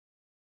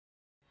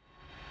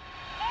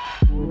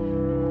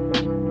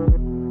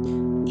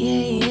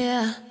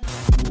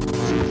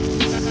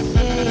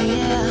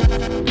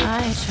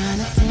ain't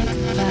tryna think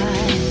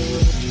about it.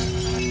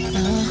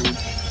 No.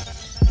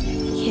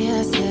 Yeah,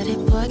 I said it,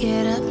 boy,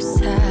 get up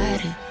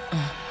beside it.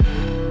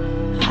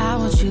 I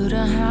want you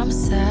to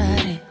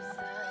homicide it.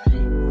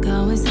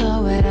 Going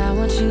slow, but I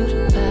want you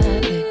to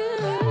vibe it.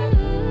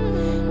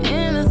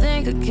 And I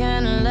think I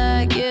kinda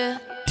like you.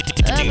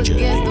 Up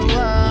against the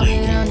wall, we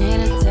don't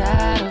need a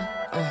title.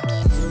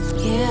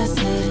 Yeah, I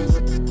said it.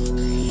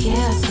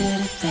 Yeah, I said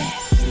it back.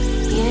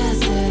 Yeah, I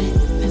said it.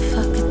 And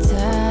fuck a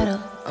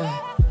title.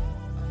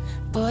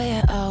 Boy,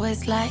 I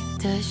always like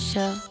to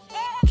show.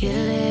 Get a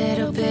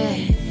little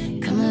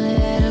bit, come a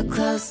little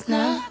close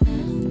now.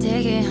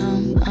 Take it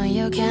home on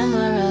your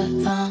camera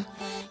phone.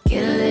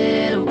 Get a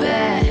little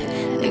bit,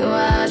 nigga,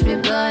 watch me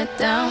blow it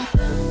down.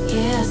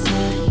 Yeah, I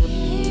said it.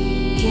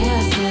 Yeah,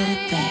 I said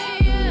it back.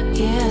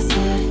 Yeah, I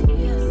said it.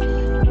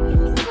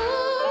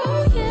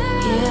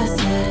 Yeah, I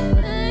said it.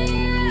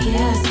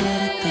 Yeah, I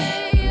said it back.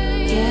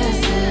 Yeah, I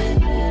said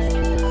it.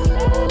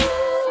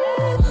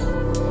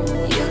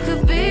 You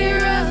could be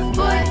rough,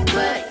 boy,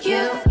 but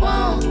you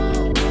won't.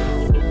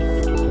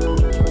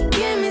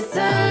 Give me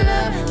some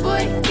love,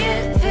 boy,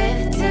 give it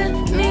to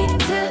me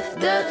to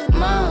the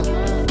moon.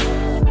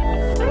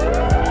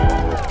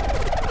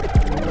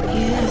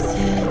 Yeah, I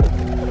said it.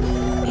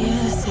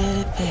 Yeah, I said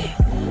it, babe.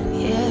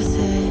 Yeah, I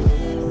said it.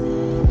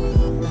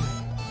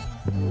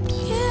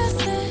 Yeah, I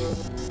said it.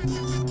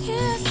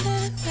 Yeah, I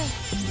said it, babe.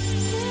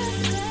 Yeah, I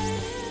said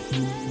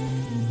it.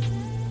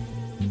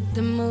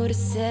 The mood is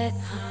set,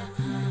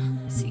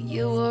 so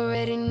you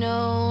already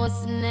know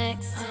what's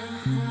next.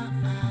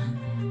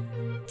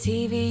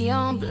 TV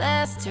on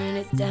blast, turn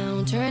it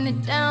down, turn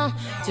it down.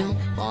 Don't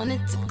want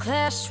it to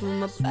clash with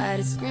my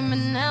body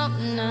screaming out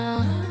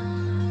now.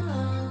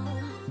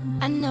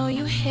 I know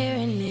you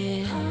hearing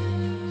it.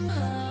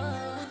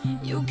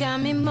 You got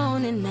me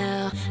moaning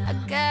now. I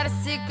got a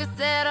secret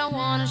that I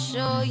wanna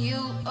show you.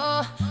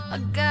 Oh, I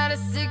got a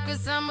secret,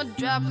 I'ma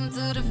drop 'em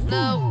to the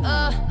floor.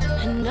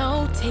 I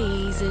know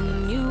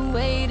teasing, you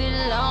waited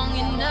long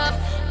enough.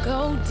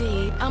 Go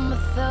deep, I'ma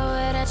throw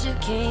it at you,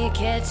 can you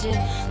catch it?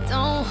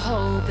 Don't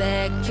hold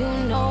back, you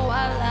know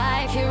I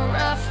like it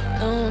rough.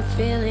 Know I'm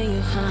feeling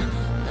you, huh?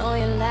 Know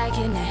you're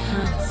liking it,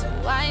 huh? So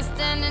why you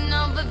standing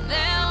over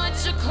there with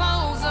your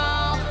clothes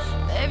on?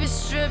 Baby,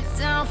 strip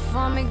down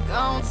for me,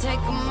 gon'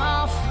 take 'em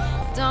off.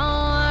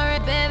 Don't worry,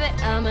 baby,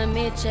 I'ma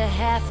meet you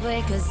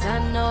halfway, 'cause I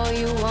know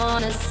you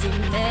wanna see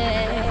me.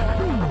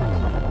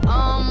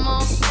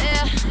 Almost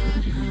there.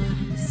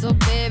 So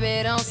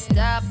baby, don't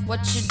stop what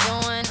you're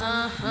doing,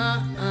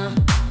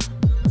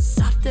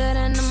 Softer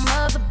than a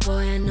mother,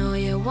 boy, I know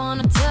you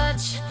wanna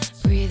touch.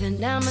 Breathing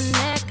down my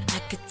neck, I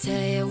could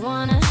tell you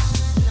wanna.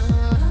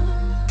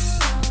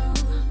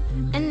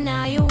 And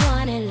now you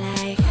want it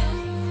like.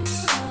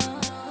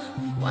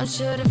 Want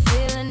you to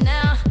feel it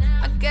now.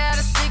 I got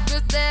a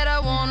secret that I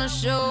wanna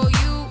show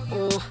you.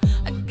 Oh,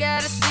 I got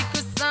a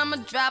secret, I'ma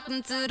drop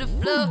 'em to the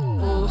floor.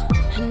 Oh,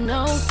 I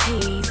know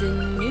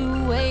teasing, you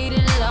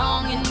waited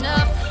long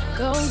enough.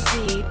 Go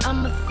deep,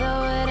 I'ma throw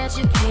it at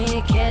you, can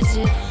you catch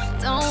it?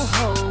 Don't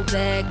hold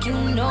back, you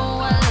know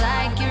I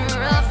like it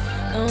rough.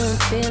 Know I'm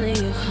feeling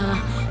you, huh?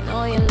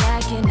 Know you're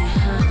liking it,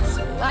 huh?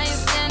 So why you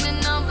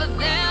standing over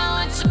there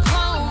with your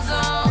clothes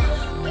on?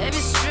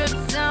 Baby, strip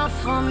down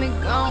for me,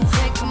 gon'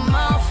 take 'em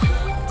off.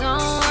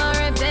 Don't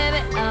worry,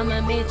 baby, I'ma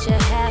meet you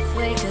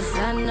halfway, 'cause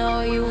I know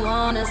you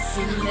wanna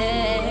see me.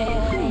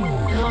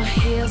 No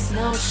heels,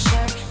 no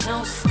shirt, no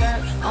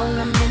skirt. All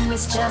I'm in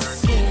is just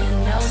skin.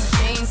 No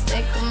jeans,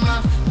 take 'em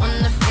off,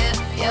 wanna feel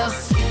your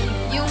skin.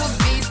 You a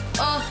beast,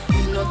 oh,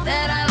 you know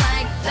that I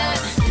like that.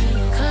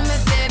 Come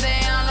here, baby,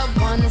 all I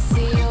wanna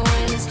see you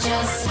in is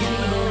just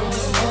skin.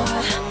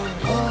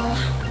 Oh,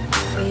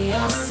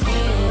 your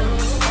skin.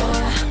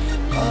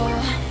 Oh,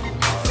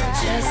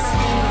 just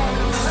skin.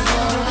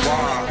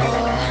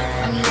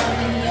 I'm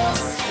loving your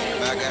skin.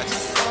 I got you.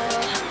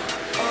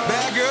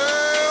 Bad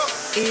girl.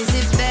 Is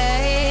it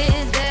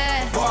bad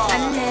that I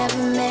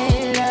never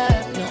made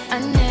love? No, I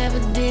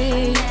never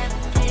did.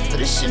 But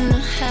I should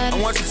know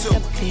how to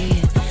stop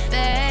it.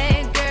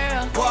 Bad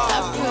girl, I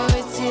prove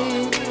it to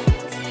you.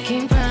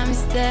 Can't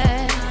promise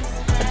that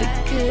I'll be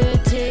good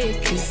to you,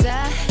 'cause I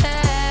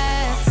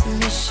had some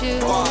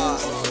issues.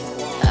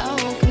 I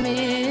won't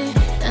commit,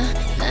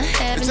 not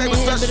having it, but at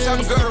least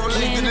I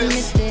can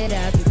admit that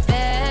I'll be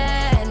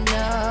bad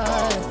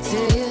enough to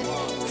you.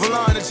 Full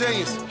on the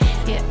chains.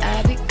 Yeah,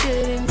 I'll be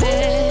good in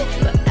bed,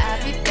 but I'll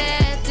be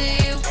bad to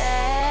you.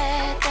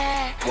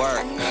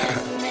 Work.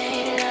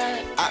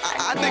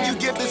 I think you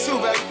gifted too,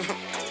 baby.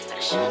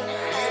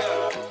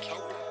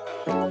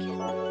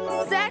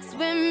 Sex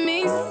with me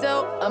so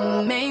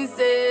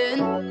amazing.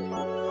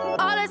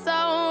 All this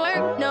all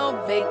work, no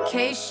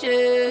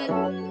vacation.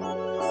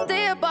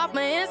 Stay up off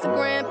my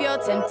Instagram, pure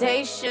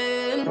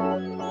temptation.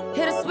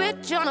 Hit a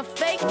switch on a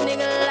fake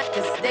nigga like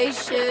a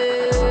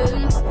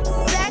station.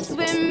 Sex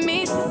with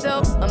me so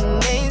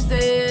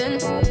amazing.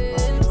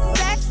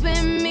 Sex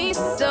with me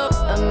so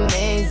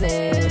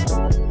amazing.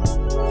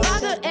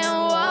 Vodka and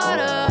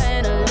water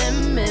and a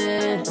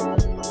lemon,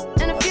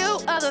 and a few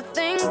other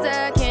things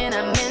that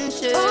cannot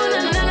mention.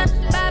 Ooh,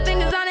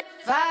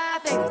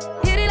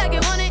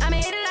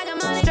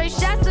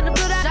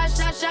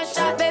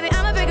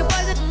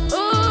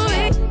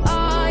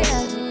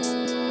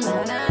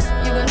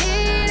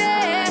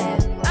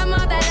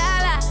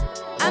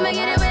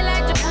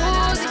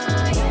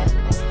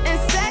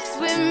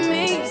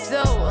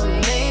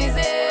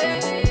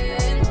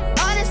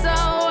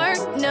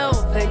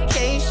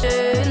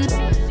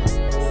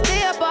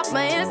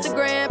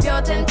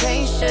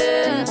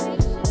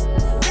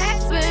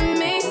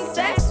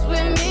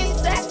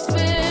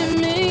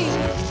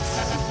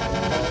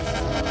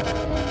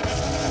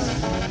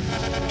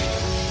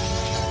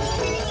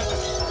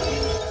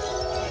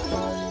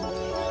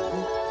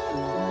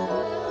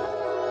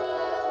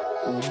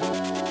 You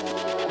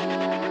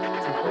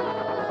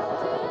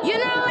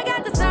know I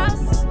got the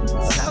sauce.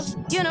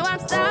 You know I'm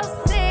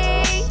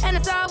saucy, and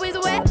it's always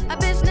wet. A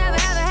bitch never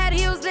ever had to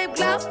use lip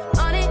gloss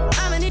on it.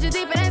 I'ma need you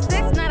deeper than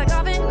sex, not a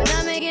coffin. When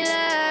I'm making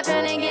love,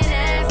 trying to get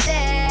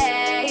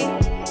nasty.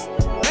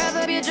 Wrap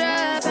up your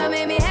drugs, come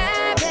make me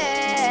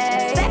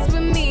happy. Sex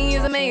with me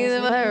is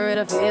amazing for her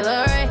to feel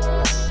alright.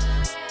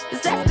 The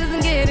sex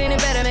doesn't get any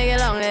better, make it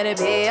long, let it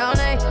be all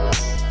night.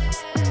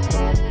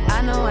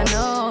 I know,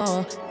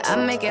 I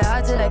make it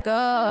hard to let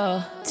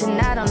go.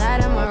 Tonight I'm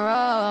not in my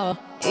role,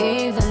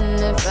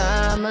 even if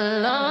I'm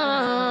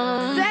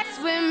alone. Sex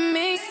with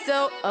me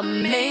so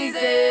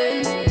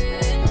amazing.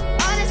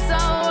 All this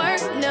all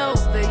work, no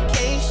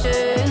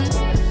vacation.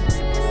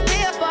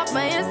 Stay up off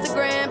my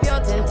Instagram,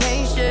 pure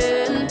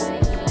temptation.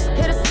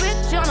 Hit a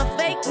switch on a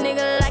fake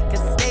nigga like a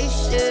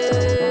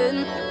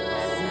station.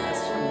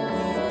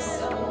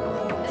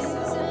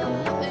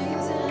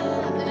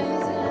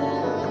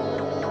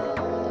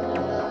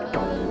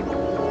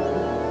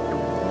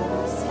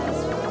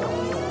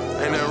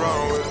 Ain't nothing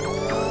wrong with it.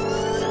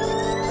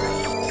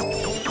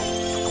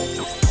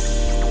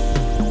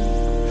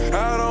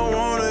 I don't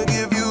wanna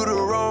give you the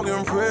wrong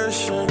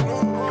impression.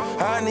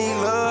 I need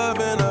love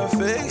and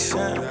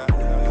affection.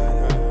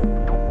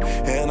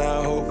 And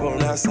I hope I'm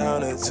not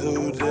sounding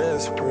too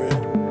desperate.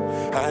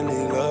 I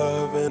need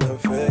love and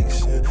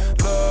affection.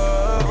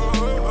 Love,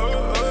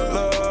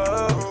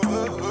 love,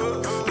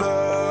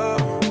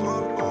 love,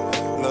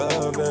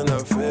 love and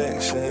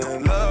affection.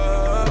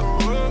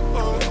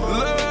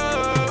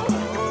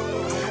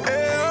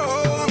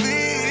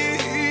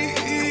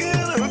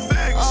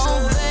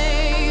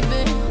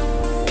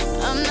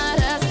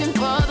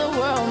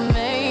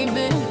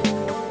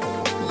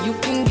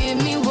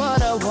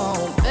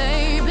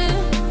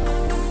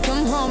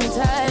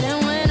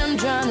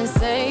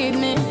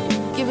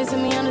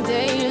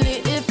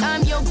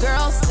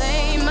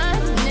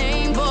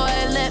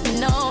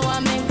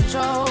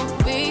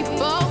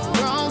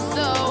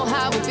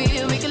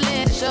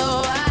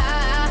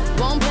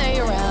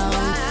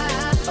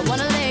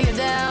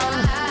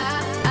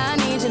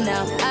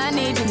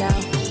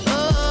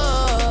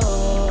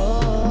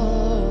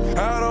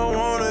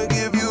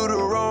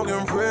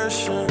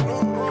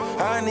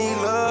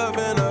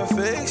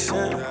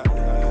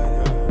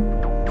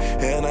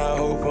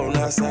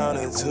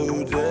 Sounding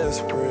too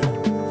desperate.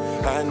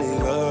 I need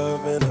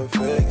love and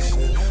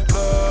affection.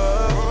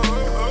 Love,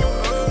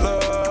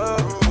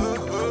 love,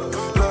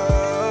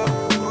 love,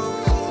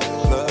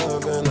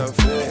 love and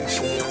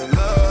affection.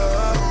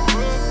 Love,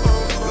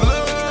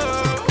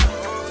 love,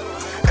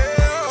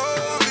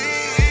 L-O-V-E.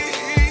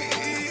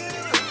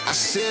 I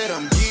said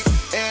I'm geek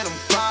and I'm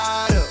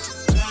fired up.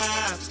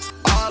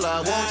 All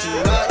I want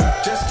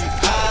tonight, just get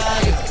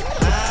higher.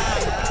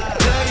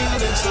 Girl, you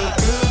look so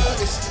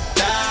good, it's to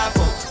die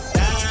for.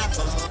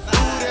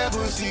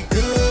 Pussy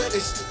good,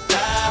 it's to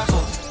die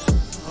for.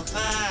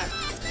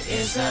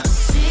 It's a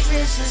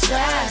secret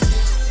society.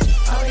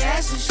 All we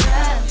ask is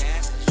try.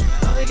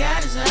 All we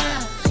got is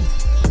love.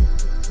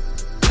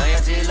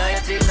 Loyalty,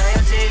 loyalty,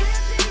 loyalty.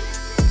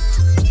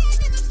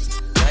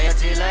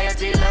 Loyalty,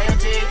 loyalty,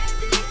 loyalty.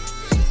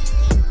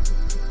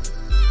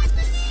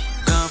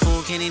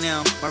 Kenny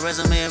now. My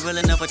resume is real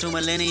enough for 2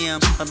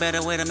 millennium. A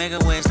better way to make a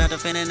way, start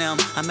defending them.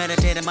 I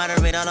meditate and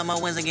moderate all of my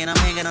wins again. I'm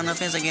hanging on the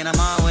fence again. I'm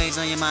always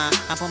on your mind.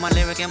 I put my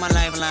lyric and my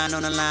lifeline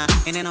on the line.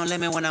 And ain't no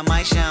limit when I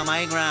might shine,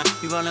 might grind.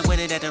 You rolling with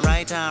it at the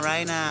right time,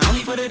 right now.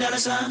 Only for the dollar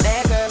sign.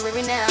 Bad girl, leave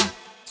it now.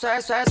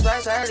 Swerve, swerve,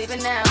 swerve, swerve, leave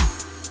it now.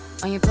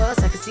 On your pulse,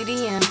 I can see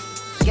the end.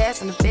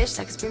 Gas on the bitch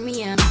like it's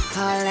premium.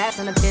 Hard ass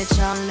on the bitch,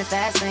 all in the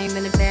fast lane.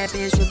 Been a bad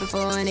bitch with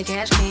before any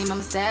cash came. I'm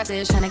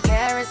established, 100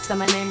 carats.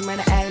 I'm a name, run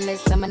the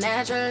atlas. I'm a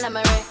natural, I'm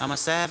a ray. I'm a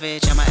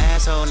savage, I'm an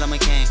asshole, I'm a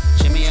king.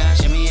 Shimmy out,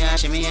 shimmy out,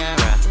 shimmy out,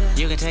 right.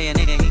 You can tell your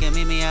nigga he can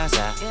meet me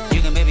outside.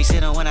 You can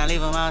babysit him when I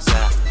leave him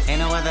outside. Ain't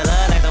no other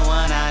love like the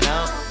one I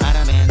know. I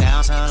done been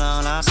down so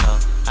long, lost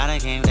hope. I done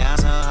came down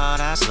so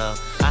hard, I slow.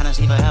 I done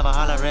see forever,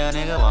 all a real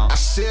nigga won't. I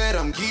said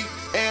I'm geek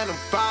and I'm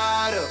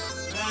fired up.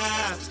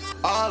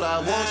 All I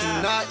want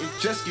tonight is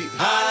just get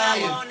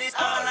higher. All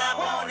I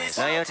want is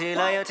loyalty,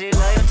 loyalty,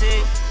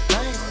 loyalty.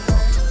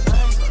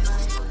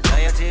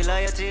 Loyalty,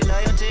 loyalty,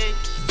 loyalty.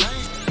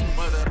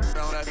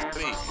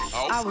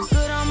 I was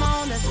good on my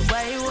own, that's the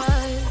way it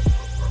was.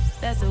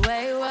 That's the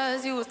way it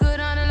was. You was good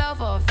on the low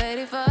for a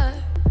faded fuck.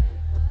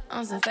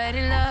 On some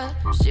faded love.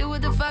 Shit,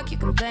 what the fuck you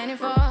complaining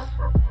for?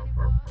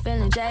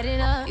 Feeling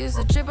jaded up. Used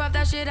to trip off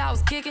that shit I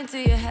was kicking to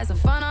you. Had some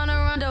fun on the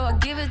run, though I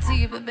give it to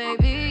you. But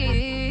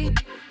baby,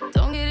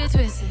 don't get it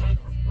twisted.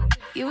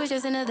 You was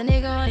just another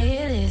nigga on the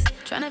hit list.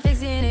 Tryna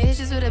fix any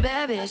issues with a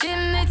bad bitch.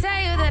 Didn't they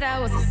tell you that I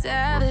was a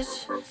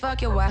savage?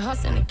 Fuck your white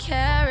horse and a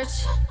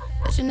carriage.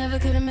 But you never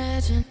could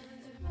imagine.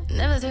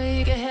 Never thought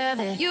you could have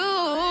it. You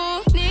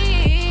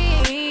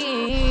needed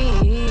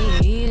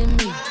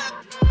me.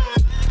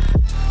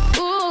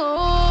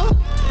 Ooh,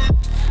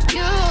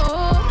 you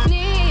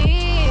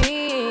needed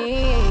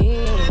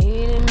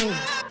me.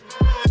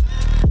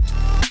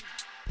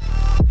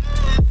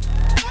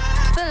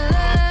 Feel a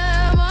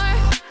little more,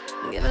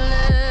 give a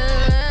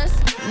little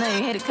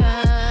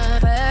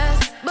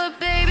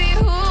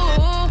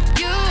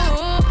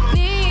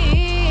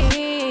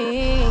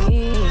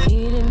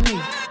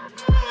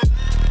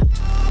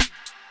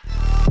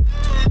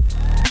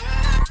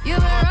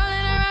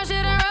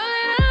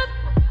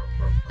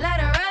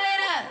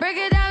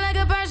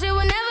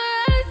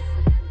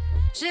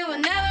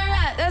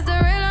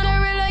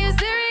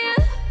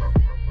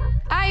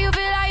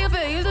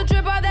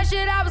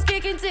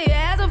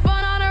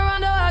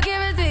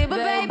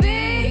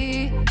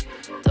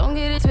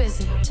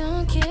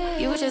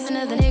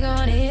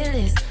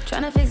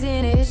Tryna fix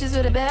any issues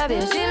with a bad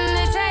bitch. Didn't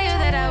they tell you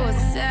that I was a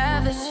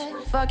savage?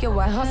 Fuck your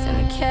white horse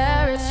and a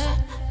carriage.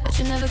 But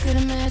you never could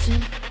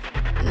imagine.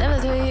 Never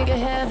thought you could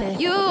have it.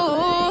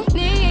 You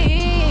needed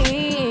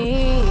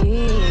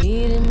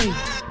me.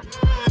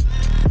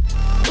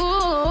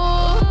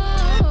 Ooh,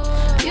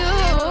 you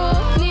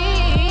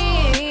needed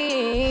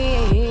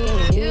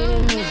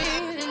me.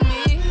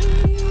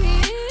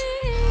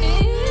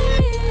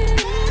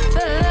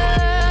 For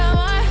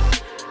love,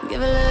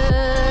 give a little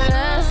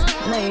less.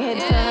 Now you hit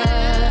it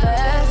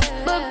fast.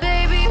 But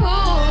baby,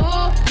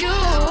 who you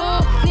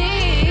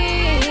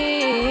need me.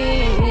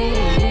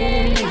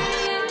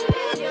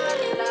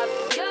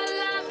 Your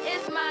love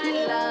is my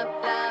love,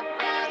 love, love.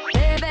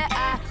 Baby, I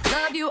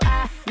love you,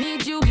 I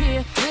need you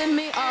here with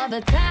me all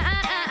the time.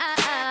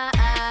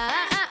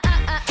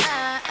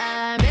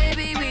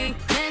 Baby, we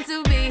meant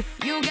to be.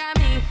 You got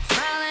me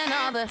smiling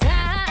all the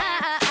time.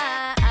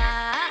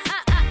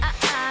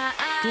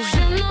 'Cause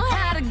you know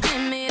how to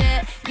give me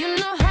that. You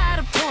know how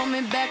to pull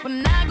me back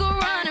when I go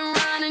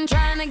running,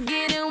 trying to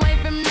get away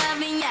from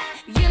loving ya.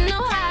 You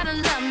know how to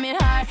love me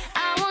hard.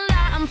 I won't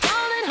lie, I'm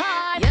falling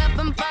hard. Yep,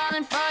 I'm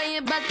falling for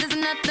you, but there's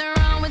nothing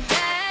wrong with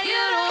that.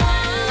 You the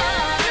one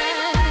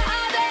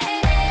all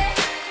day.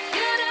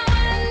 You the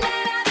one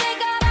that I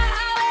think about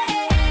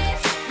always.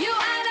 You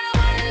are the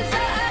one, so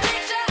I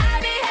make sure I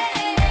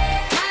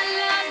behave. My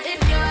love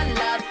is your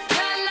love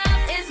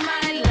is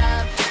my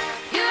love.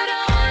 You the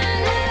one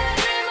that I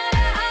dream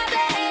about all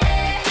day.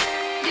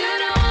 You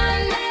the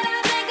one that I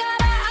think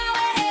about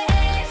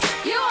always.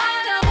 You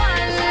are the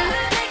one, so I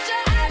make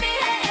sure I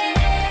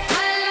behave.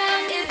 My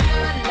love is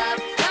your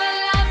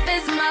love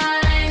is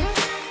mine.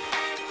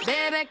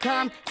 Baby,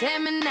 come,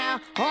 take me now,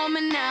 hold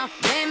me now,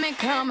 make me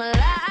come alive.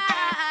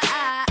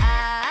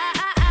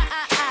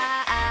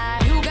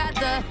 You got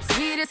the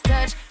sweetest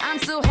touch, I'm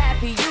so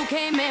happy you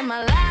came in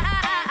my life.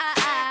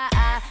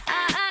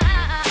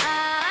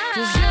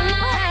 'Cause you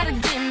know how to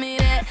give me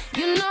that,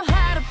 you know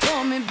how to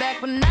pull me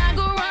back when I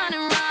go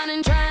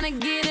running, trying to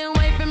get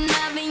away from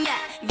loving ya.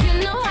 You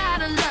know how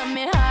to love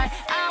me hard,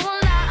 I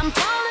won't lie, I'm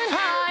falling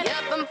hard.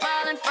 Yep, I'm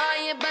falling for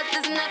you, but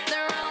there's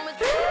nothing wrong with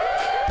that.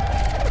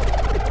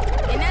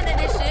 Ain't none of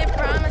this shit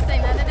promise,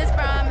 ain't none of this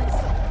promise.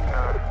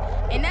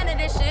 Ain't none of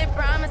this shit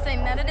promise,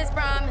 ain't none of this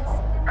promise.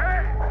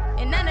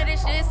 Ain't none of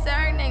this shit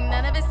certain, ain't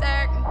none of it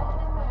certain.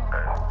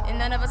 And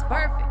none of us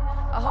perfect,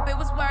 I hope it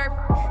was worth it.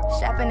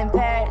 Shopping in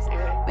Paris,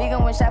 we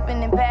going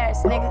shopping in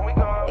Paris, nigga.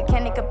 It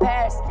can't even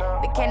compare,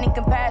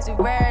 we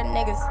rare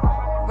niggas.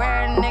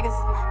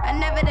 I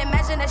never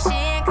imagined that she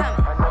ain't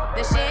coming,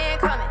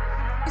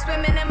 We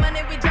swimming in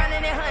money, we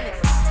drowning in hundreds.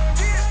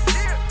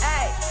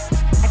 Ay,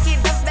 I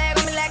keep the bag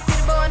on me like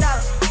 $2 billion.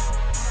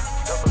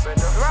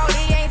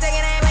 Rollie ain't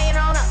taking aim, ain't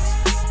on us.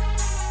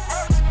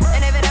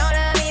 And if it don't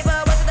love me,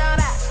 but what's it all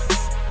about?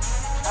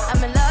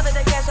 I'm in love with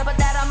the cash, I put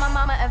that on my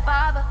mama and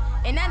father.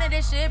 Ain't none of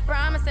this shit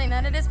promise, ain't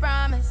none of this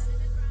promise.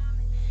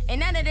 Ain't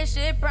none of this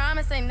shit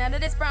promise, ain't none of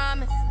this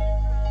promise.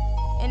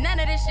 Ain't none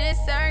of this shit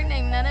certain,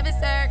 ain't none of it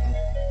certain.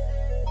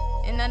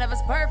 And none of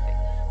us perfect,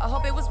 I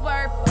hope it was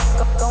worth it.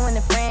 Going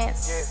to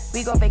France,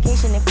 we go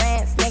vacation in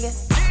France, nigga.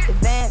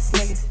 Advanced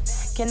niggas,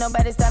 can't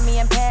nobody stop me,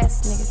 I'm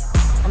past niggas.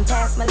 I'm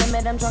past my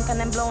limit, I'm drunk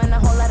and I'm blowing a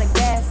whole lot of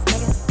gas,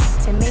 nigga.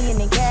 10 million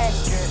in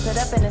cash, put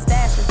up in a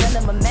stash, and send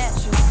them a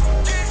mattress.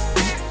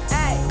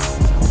 Ay,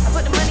 I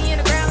put the money in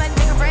the ground like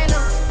nigga brand new.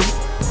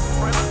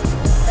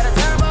 Got a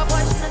turbo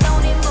push and I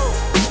don't even move.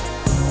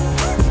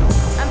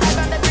 I'm back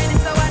on the grid,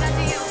 it's so why not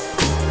to you?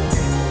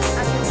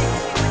 I should take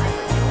it when it.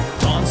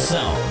 Dawn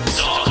Sounds.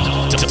 Dawn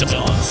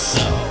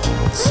Sounds.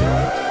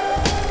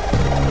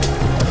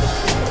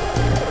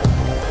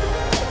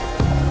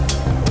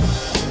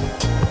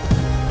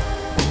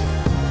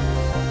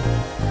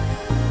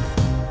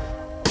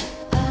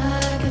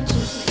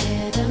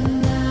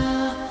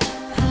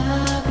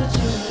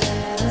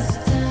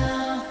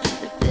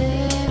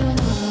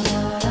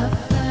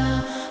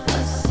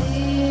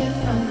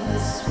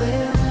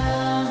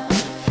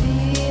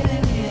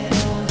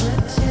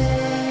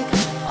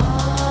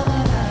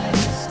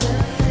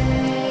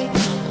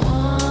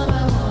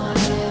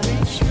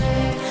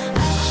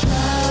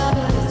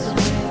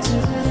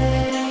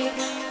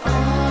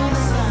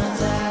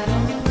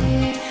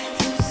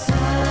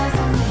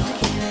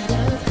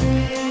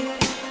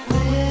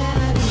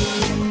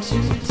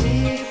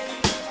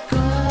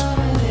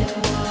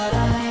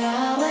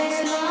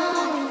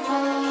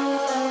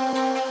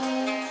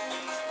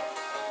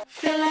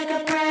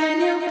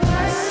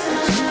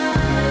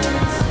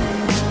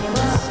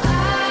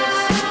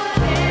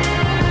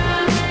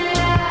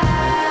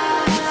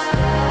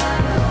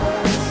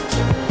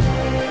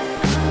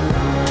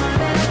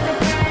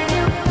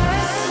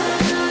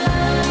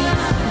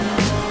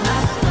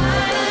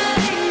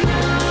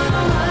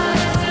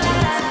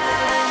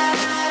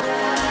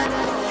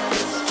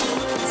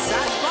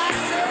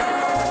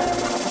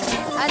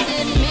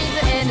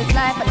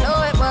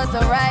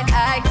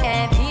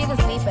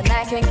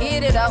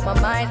 out my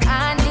mind.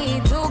 I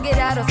need to get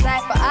out of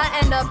sight, but I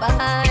end up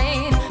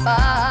behind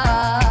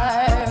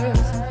bars.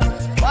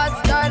 What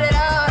started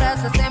out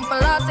as a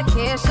simple altercation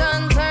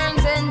temptation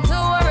turns into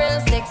a real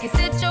sticky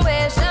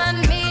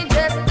situation. Me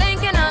just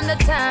thinking on the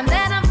time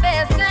that I'm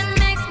facing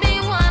makes me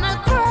wanna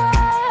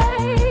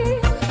cry.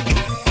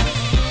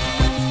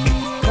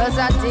 'Cause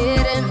I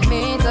didn't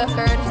mean to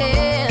hurt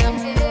him.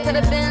 Could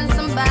have been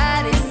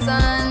somebody's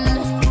son.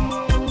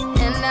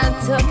 And I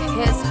took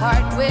his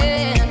heart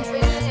when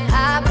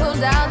I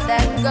pulled out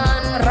that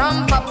gun.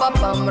 Rum pa pa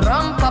bum,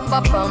 rum pa pa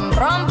bum,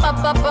 rum pa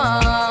pa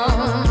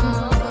bum.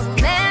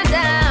 Man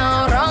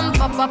down, rum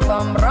pa pa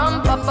bum,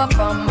 rum pa pa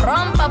bum,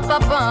 rum pa pa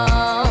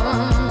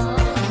bum.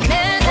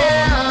 Man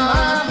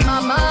down,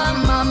 mama,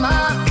 mama,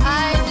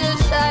 I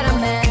just shot a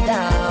man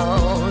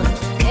down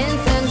in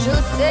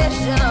Central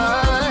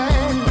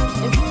Station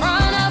in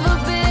front of a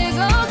big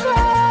old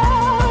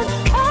crowd.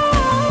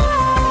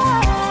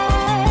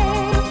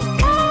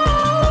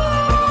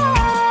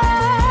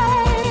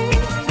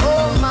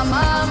 Oh,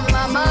 mama,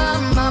 mama,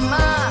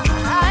 mama,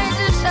 I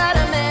just shot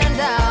a man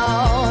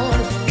down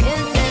in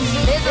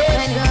Central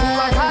Station.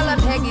 I call her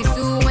Peggy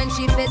Sue when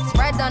she fits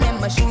right down in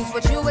my shoes.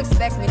 What you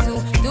expect me to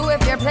do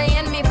if you're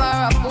playing me for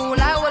a fool?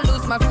 I will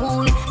lose my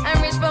cool and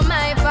reach for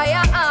my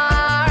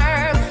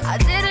firearm. I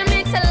didn't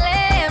mean to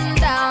lay him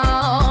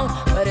down,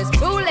 but it's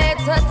too late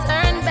to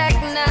turn back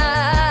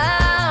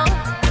now.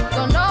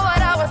 Don't know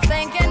what I was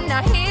thinking.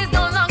 Now he's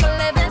no longer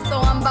living, so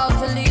I'm about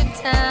to leave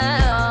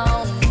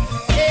town.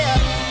 Yeah,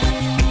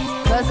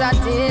 'cause I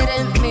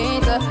didn't mean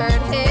to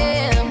hurt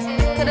him.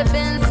 Could have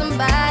been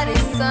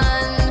somebody's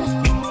son.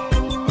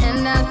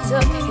 And I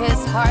took his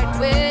heart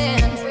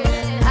when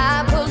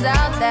I pulled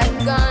out that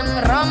gun.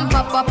 Rum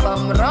pa pa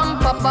bum, rum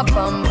pa pa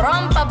bum,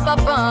 rum pa pa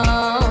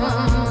bum.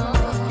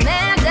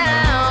 Man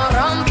down,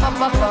 rum pa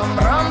pa bum,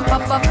 rum pa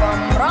pa bum,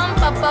 rum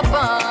pa pa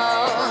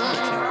bum.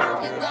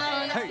 You're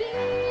gonna be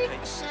a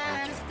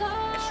shining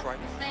star,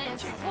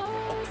 fancy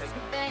clothes,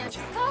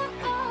 fancy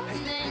cars,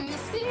 and then you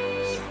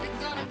see they're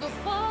gonna go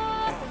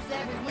far, 'cause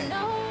everyone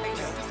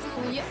knows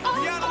who you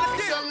are.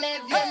 So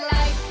live your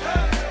life.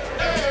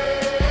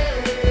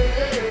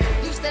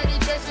 You steady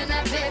chasing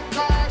that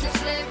paper, just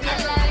live your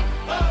life.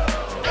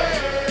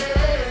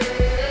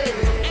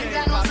 Ain't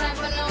got no time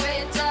for no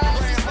haters,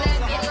 just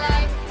live your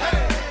life.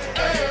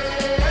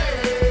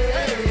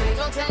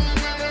 Don't tell them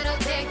where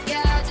it'll take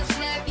ya, just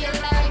live your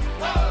life.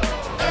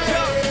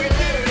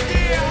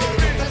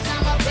 'Cause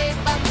I'm a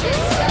paper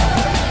chaser.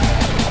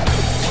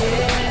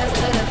 Cheers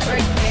to the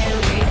freaking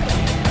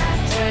weekend. I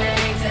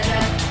drink to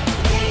that,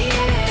 yeah,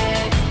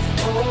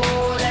 yeah.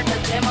 Oh, let the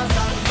demo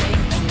song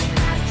sing.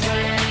 I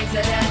drink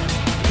to that,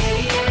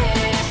 yeah,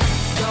 yeah.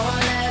 Don't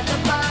let the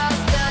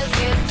bastards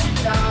get you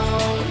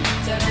down.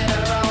 Turn it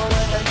around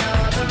with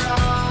another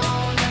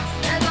round.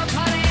 There's a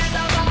party at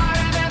the bar,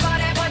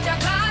 everybody put your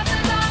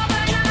glasses on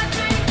and I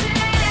drink to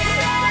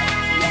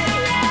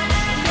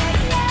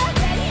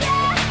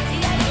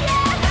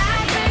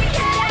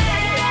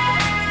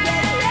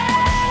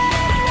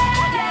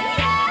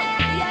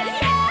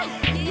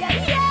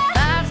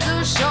Life's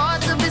too short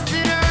to be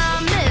sitting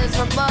around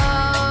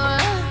miserable.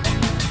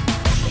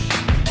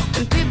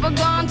 And people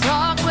gon'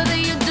 talk whether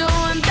you're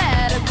doing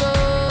bad or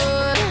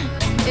good.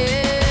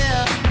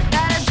 Yeah,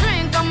 got a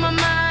drink on my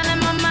mind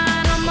and my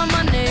mind on my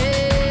money.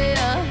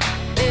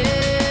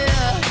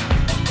 Yeah,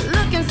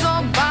 looking so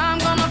fine,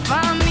 gonna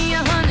find me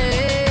a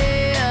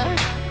honey.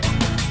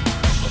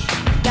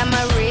 Got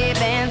my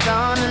Ray-Bans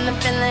on and I'm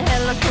feeling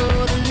hella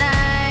cool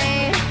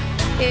tonight.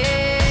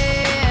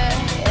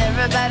 Yeah,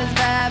 everybody's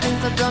vibing,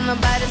 so don't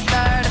nobody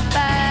start a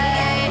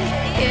fight.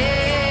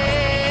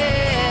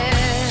 Yeah,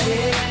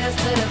 cheers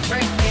to the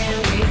freaking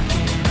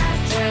weekend. I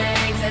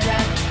drink to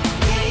that,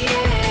 yeah,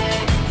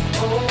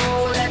 yeah.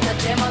 Oh, let the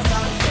demo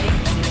song sing.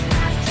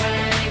 I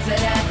drink to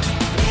that,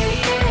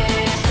 yeah,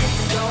 yeah.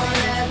 Don't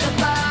let the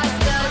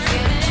bastards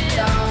get you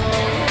down.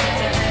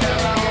 Turn it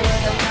around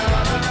with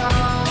another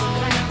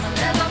round.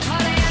 There's a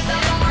party at the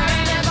bar,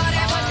 everybody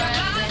put your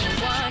glasses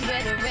on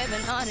with a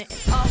ribbon on it.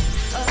 All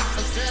of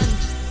a sudden,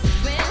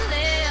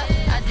 really,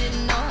 I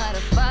didn't know how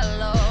to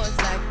follow. It's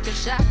like a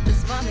shot that's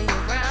spun me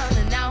around,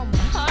 and now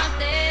my heart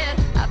dead.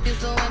 I feel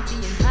so empty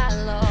and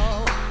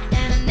hollow,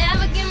 and I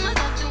never give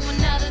myself to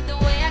another the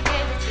way I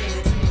gave it to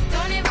you.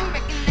 Don't even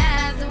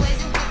recognize the ways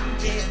you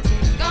did.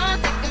 Gonna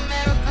take a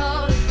miracle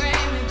to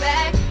bring me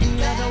back, and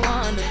you're the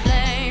one to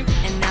blame.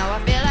 And now I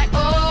feel like,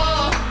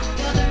 oh,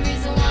 you're the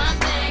reason why I'm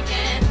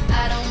thinking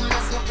I don't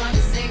wanna smoke on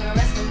the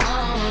cigarettes no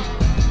more.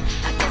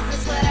 I guess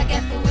that's what I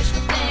get for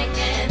wishful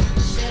thinking.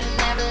 Should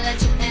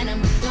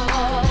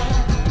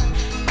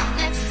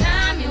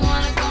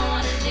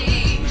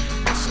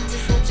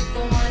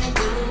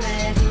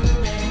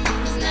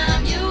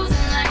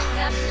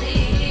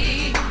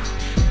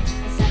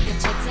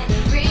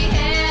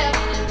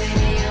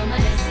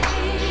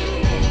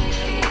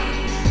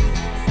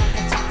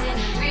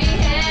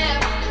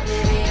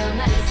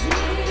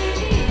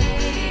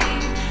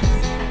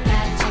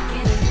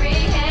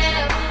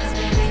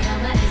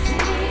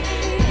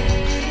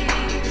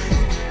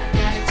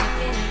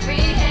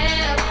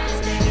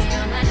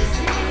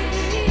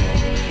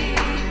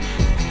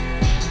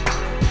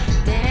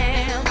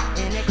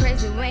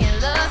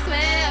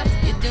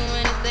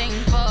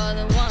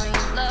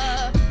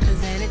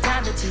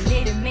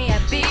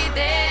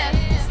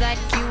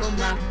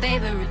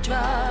favorite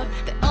drug.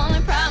 The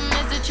only problem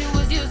is that you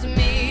was using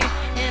me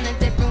in a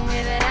different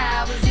way that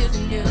I was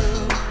using you.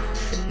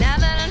 But now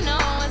that I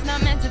know it's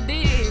not meant to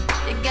be,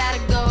 you gotta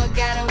go, I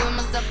gotta wean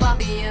myself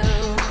off of you.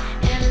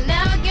 And I'll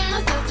never give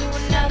myself to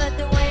another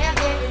the way I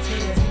gave it to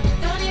you.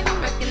 Don't even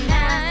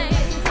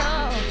recognize.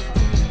 Oh,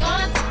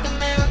 gonna take a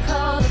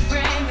miracle to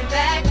bring me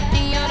back,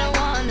 and you're the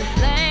one to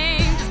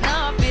blame. 'Cause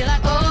now I feel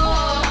like,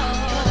 oh,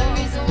 you're the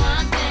reason why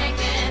I'm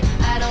thinking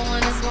I don't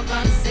wanna smoke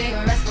on the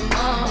cigarettes no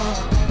more.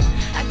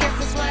 I guess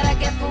that's what I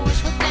get for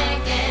wishful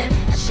thinking.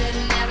 I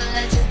should've never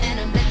let you in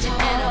and let you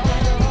in.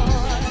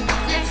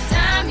 Next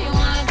time you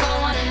wanna go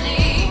on and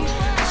leave,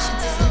 I should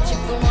just let you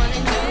go on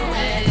and do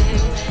it.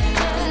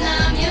 'Cause now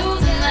I'm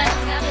using like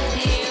I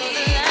believe.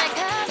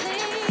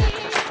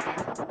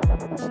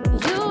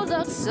 You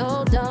look so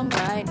dumb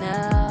right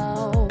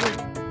now,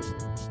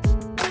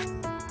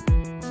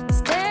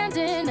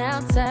 standing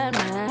outside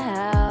my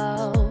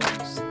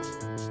house,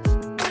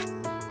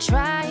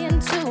 trying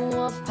to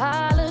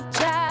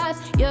apologize.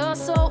 You're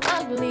so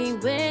ugly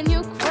when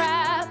you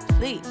cry.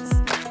 Please,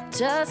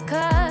 just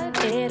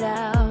cut it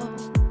out.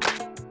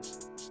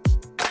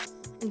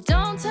 And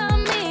don't tell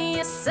me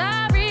you're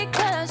sorry,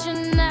 'cause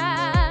you're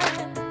not.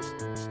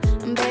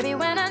 And baby,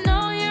 when I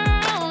know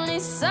you're only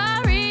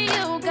sorry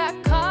you got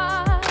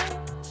caught,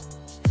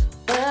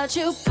 but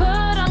you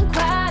put on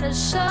quite a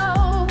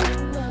show,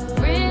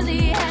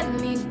 really had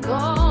me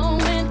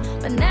going.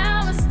 But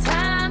now it's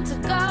time to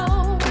go,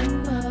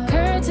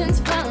 curtains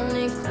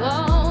finally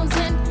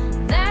closing.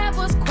 That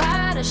was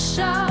quite a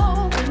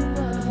show,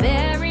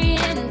 very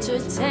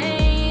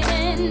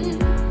entertaining,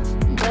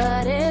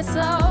 but it's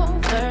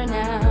over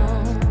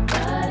now.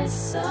 But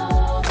it's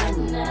over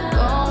now.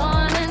 Go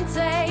on and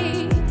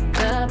take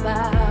a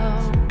bow.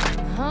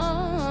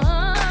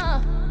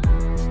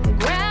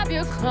 Grab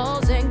your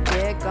clothes and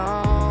get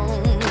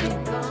gone.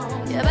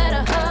 You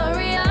better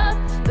hurry up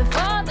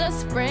before the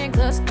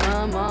sprinklers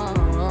come on.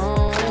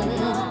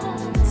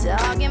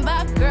 Talking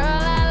about,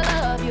 girl, I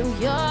love you,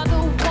 you're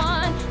the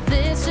one.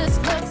 This just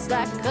looks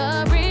like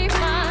a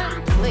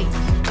refund. Please,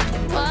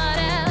 what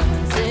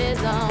else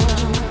is on?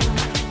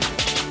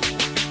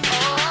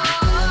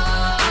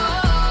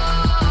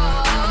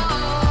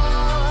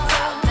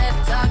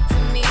 Talk to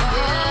me,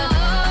 yeah.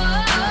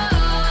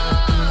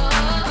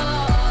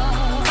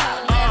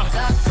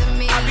 Talk to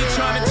me, I be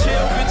tryna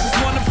chill, bitches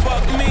wanna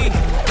fuck me.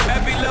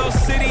 Every little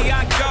city I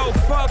go,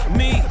 fuck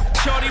me.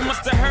 Shorty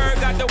musta heard,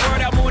 got the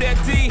word out, move that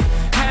D.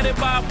 Had it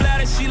by a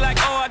bladder, she like,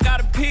 oh, I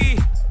gotta pee.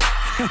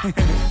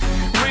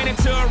 Ran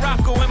into a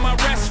Rocco in my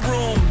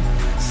restroom.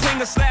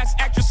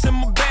 Singer/actress in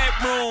my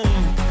bedroom.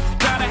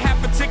 Got a half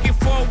a ticket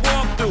for a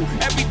walkthrough.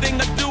 Everything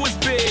I do is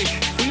big.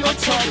 We gon'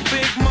 talk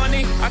big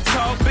money, I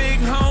talk big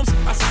homes.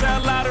 I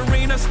sell out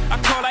arenas, I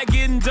call that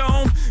getting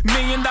dome. $1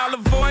 million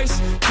voice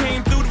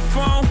came through the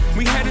phone.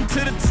 We heading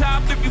to the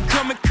top, if you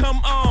come and come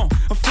on.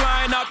 I'm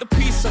flying out the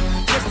pizza,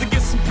 just to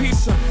get some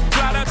pizza.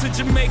 Fly out to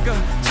Jamaica,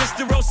 just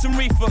to roast some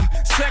reefer.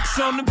 Sex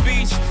on the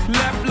beach,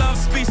 left love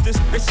speechless.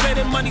 They say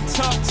that money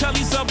talk, tell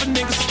these other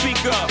niggas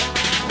speak up.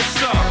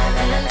 What's up?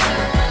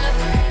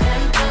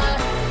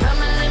 Come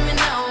and let me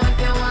know if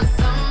you want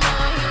some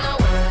more. You know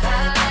what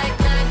I like,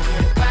 not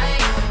get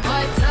right.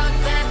 Boy, talk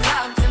that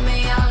talk to me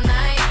all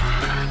night.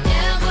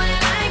 Yeah, boy,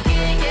 I like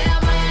it. Yeah,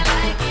 boy, I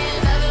like it.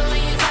 Love it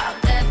when you talk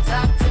that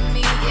talk to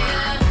me.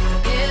 Yeah,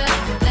 yeah,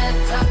 that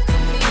talk to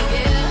me.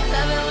 Yeah,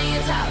 love it when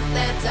you talk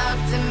that talk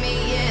to me.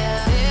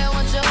 Yeah, say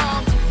what you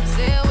want to,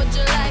 say what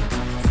you like to,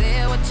 say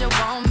what you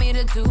want me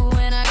to do,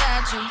 and I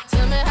got you.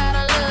 Tell me how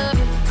to love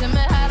you, tell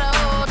me how to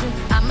hold you.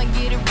 I'ma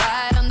get it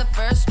right on the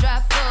first try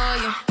for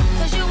you.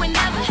 'Cause you ain't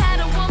never had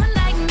a woman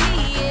like me,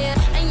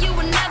 yeah. And you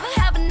will never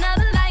have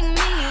another like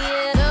me,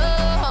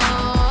 yeah.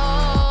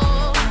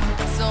 Oh,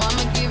 so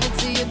I'ma give it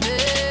to you,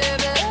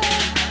 baby.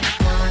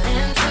 1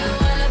 and 2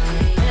 and a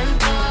 3 and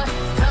 4.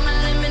 Come and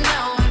let me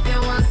know if you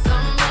want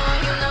some more.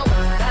 You know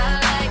what I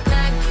like,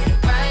 not get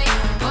right.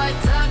 Boy,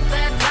 talk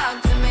that talk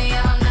to me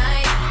all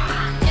night.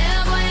 Yeah,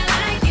 boy, I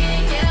like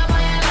it. Yeah,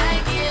 boy, I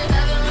like it.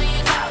 Love it when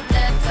you talk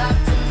that talk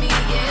to me,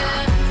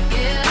 yeah.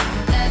 Yeah,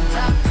 that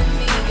talk to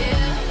me,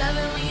 yeah. Love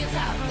it when you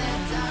talk that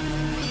talk to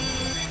me.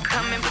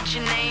 Come and put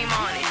your name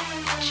on it.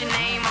 Put your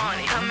name on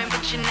it. Come and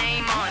put your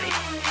name on it.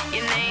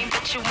 Your name,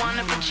 but you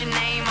wanna put your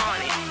name on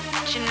it.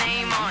 Put your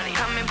name on it.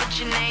 Come and put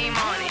your name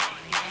on it.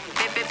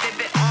 Baby,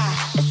 baby,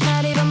 It's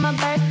not even my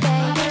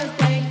birthday,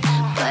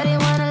 but he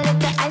wanna lick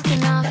the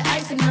icing off.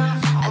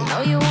 I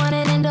know you want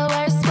it in the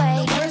worst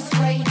way.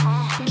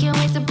 Can't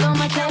wait to blow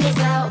my candles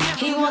out.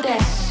 He want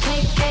that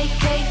cake, cake,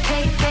 cake,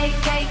 cake, cake,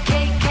 cake,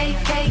 cake, cake,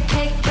 cake,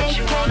 cake, cake,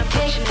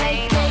 cake,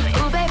 cake, cake.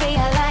 Ooh, baby,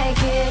 I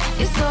like it.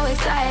 You're so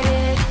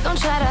excited. Don't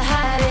try to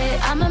hide it.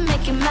 I'ma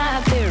make it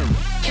my beer.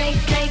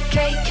 Cake, cake,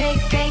 cake,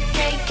 cake, cake,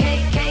 cake,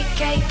 cake, cake,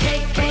 cake,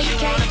 cake, cake,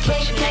 cake,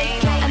 cake,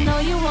 cake. I know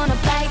you wanna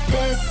bite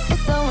this.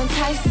 It's so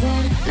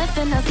enticing.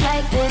 Nothing else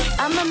like this.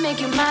 I'ma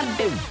make it my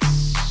beer.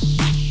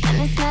 And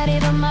it's not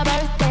even my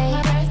birthday.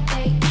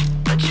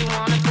 but you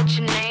wanna put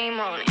your name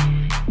on it.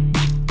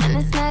 And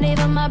it's not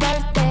even my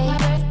birthday.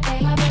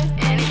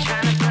 And he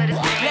tryna put his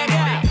name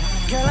on it.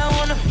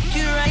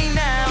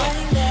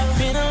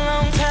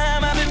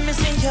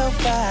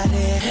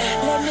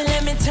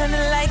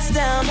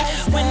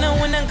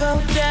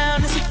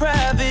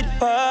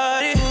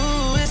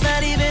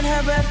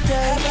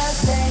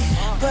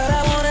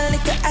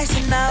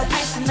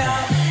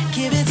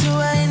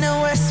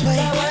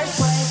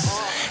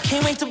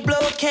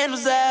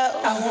 candles out.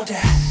 I want that.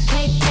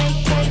 Cake,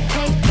 cake, cake,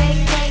 cake,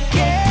 cake, cake,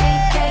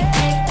 cake,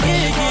 cake,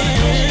 cake,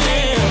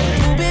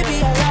 cake. Ooh, baby,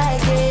 I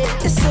like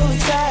it. It's so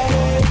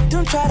exciting.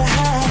 Don't try to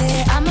hide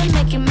it. I'ma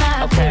make it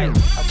mine. Okay.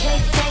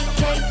 Cake, cake,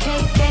 cake,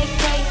 cake, cake,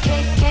 cake,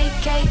 cake,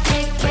 cake, cake,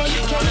 cake,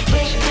 cake, cake,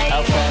 cake, cake.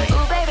 Okay.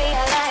 Ooh, baby,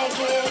 I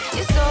like it.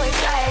 It's so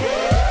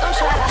exciting.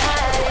 Don't try to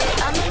hide it.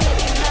 I'ma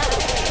make it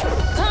mine.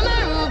 Come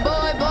here, rude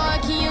boy,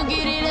 boy, can you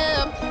get it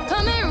up?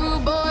 Come here,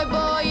 rude boy,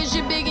 boy, is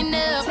you big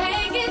enough?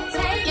 Take it,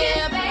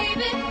 yeah,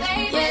 baby,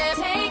 baby, yeah,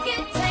 take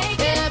it,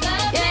 yeah.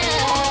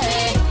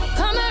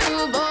 Come here,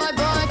 rude boy,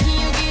 boy, can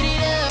you get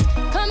it up?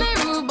 Come here,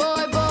 rude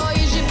boy, boy,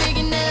 is you big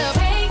enough?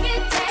 Take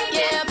it,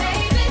 yeah,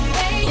 baby,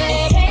 baby,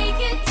 yeah,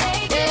 take it,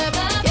 yeah.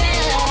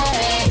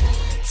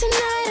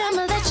 Tonight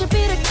I'ma let you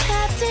be the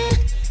captain.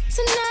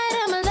 Tonight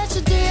I'ma let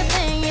you do your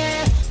thing,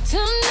 yeah.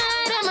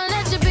 Tonight I'ma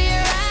let you be a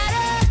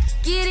rider.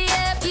 Giddy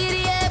up,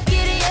 giddy up,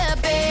 giddy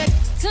up, babe.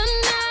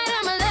 Tonight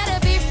I'ma let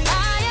it be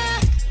fire.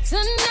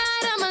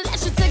 Tonight I'ma let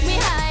you take me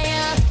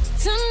higher.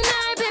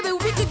 Tonight, baby,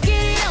 we could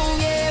get it on,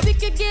 yeah. We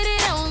could get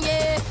it on,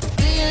 yeah.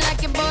 Do you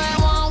like it, boy?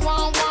 Want,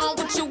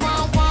 what you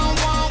want.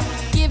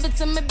 Give it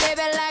to me,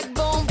 baby, like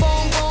boom,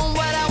 boom, boom.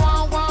 What I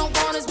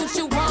want is what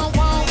you want,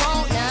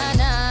 nah,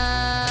 nah.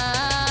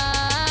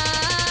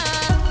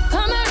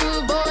 Come here,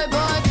 rude boy,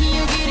 boy, can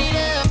you get it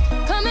up?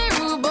 Come here,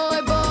 rude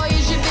boy, boy,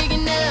 is you big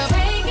enough?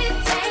 Take it,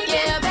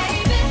 yeah,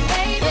 baby,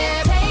 baby,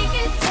 yeah, take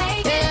it,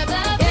 yeah.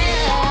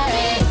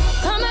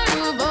 Come here,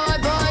 rude boy,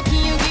 boy,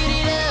 can you get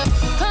it up?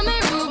 Come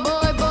here, rude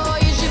boy, boy,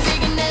 is you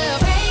big enough?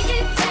 Take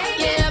it,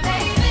 yeah,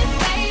 baby,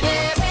 baby,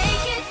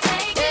 yeah,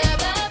 take it,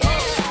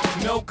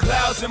 yeah. No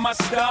clouds in my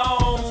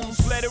stones.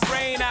 Let it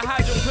rain, I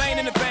hydroplane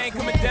in the bank,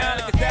 coming down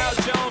like a Dow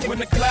Jones. When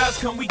the clouds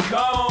come, we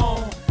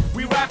gone.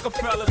 We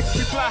Rockefellers,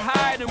 we fly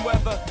higher than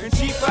weather, and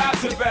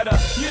G5s are better.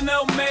 You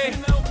know me,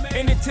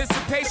 in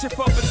anticipation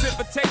for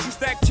precipitation,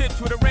 stack chips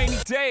with a rainy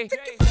day.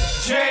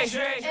 Jay,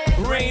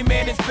 Rain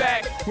Man is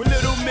back with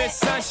Little Miss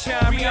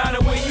Sunshine.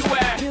 Rihanna, where you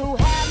at? You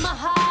have my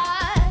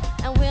heart,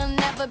 and we'll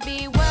never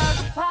be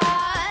worlds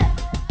apart.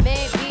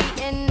 Maybe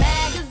in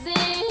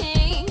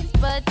magazines,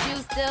 but you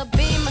still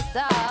be my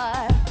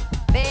star.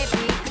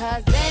 Baby,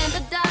 'cause in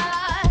the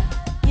dark,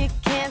 you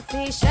can't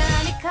see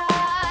shiny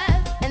cars.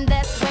 And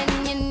that's when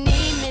you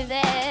need me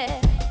there.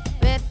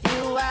 With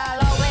you,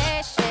 I'll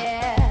always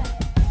share.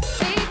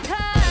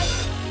 Because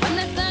when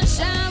the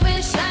sunshine, we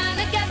shine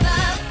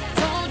together.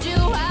 Told you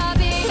I'll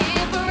be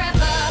here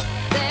forever.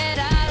 Said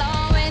I'll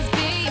always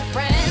be your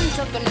friend.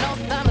 Took an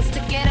oath, I'ma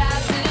stick it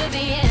out to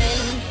the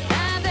end.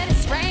 Now that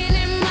it's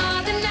raining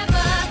more than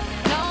ever,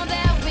 know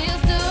that we'll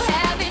still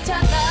have each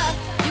other.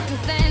 You can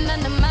stand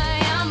under my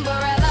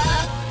umbrella.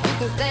 You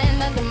can stand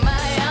under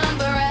my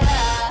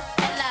umbrella.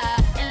 Ella,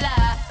 ella,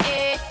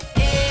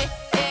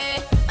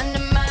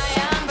 under my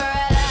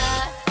umbrella.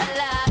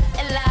 Ella,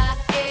 ella,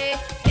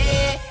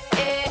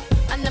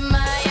 under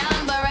my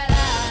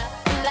umbrella.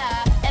 Ella,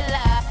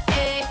 ella,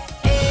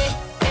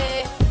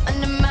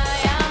 under my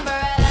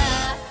umbrella.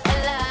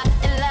 Ella,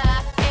 ella,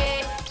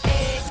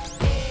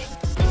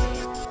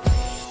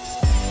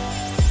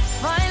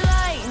 Fine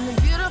light in the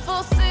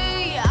beautiful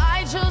sea.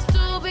 I chose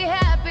to be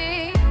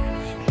happy.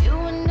 You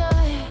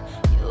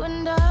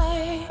and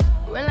I,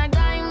 we're like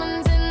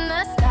diamonds in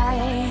the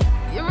sky.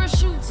 You're a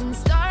shooting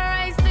star,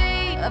 I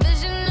see, a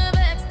vision of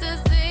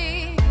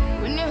ecstasy.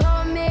 When you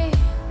hold me,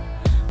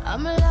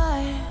 I'm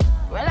alive.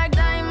 We're like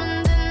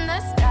diamonds in the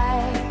sky.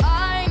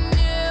 I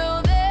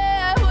knew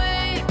that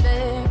we'd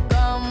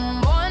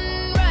become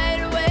one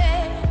right away.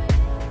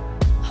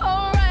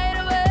 Oh, right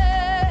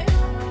away.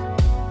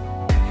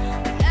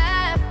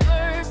 At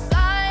first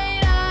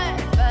sight, I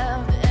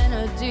felt the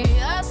energy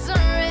of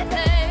sun rays.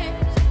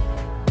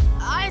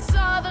 I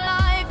saw the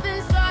life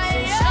inside. So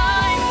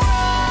shine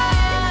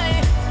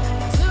bright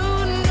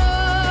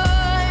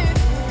tonight.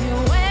 You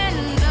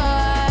and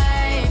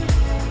I,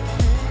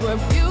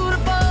 we're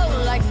beautiful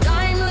like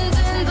diamonds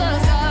in the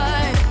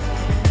sky.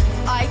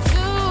 I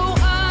too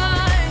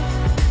am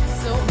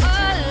so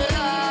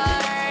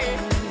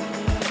alive.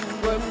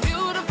 We're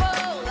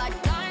beautiful like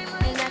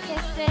diamonds. And I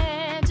can't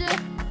stand you.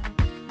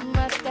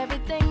 Must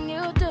everything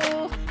you do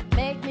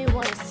make me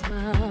wanna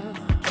smile.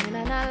 Can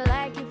I not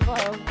like you for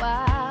a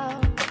while?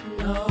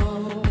 No.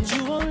 But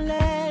you won't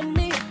let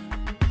me.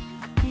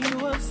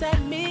 You upset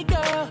me,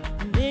 girl.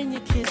 And then you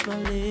kiss my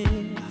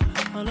lips.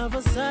 All of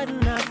a sudden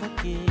I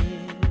forget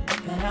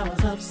that I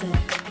was upset.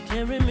 I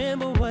can't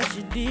remember what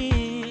you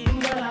did.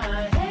 But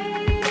I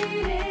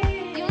hate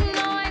it. You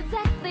know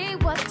exactly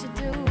what to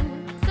do,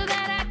 so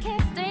that I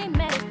can't stay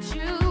mad at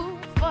you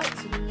for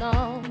too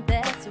long.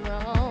 That's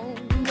wrong.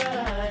 But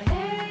I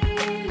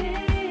hate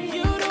it.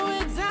 You know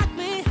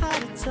exactly how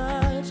to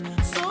touch,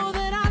 so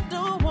that I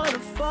don't wanna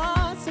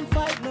fuss and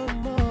fight no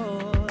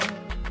more.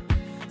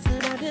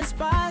 Said I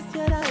despise,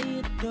 yet I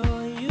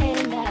adore you.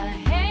 And I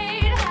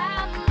hate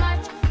how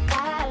much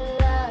I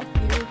love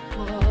you,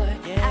 boy.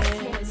 Yeah. I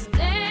can't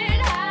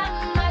stand how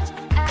much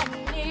I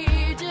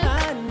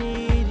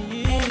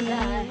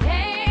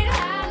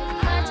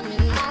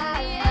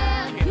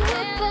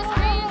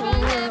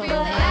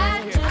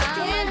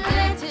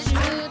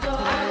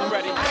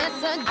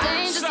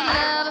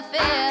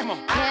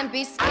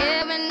be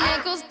scared when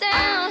it goes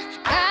down.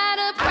 Got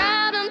a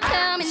problem,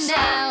 tell me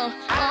now.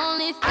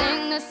 Only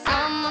thing that's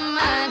on my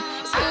mind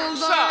is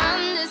who's gonna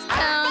run this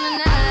town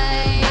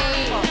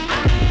tonight.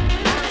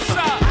 Who's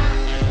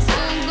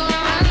gonna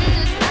run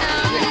this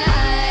town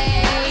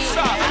tonight?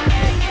 Oh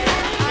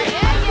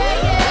yeah, yeah,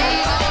 yeah.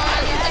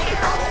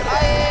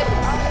 Oh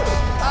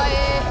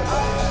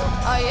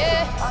yeah, oh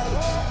yeah,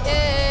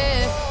 yeah.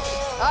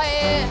 Oh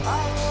yeah,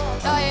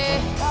 oh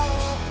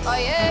yeah, oh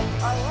yeah,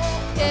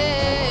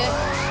 yeah.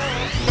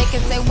 They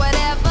can say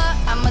whatever,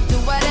 I'ma do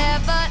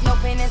whatever. No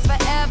pain is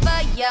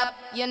forever, yup,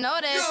 you know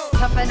this.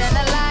 Tougher than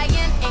a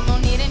lion, ain't no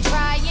need in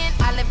trying.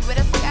 I live with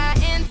a sky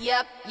in,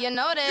 yup, you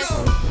know this.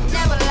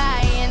 Never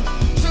lying,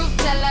 truth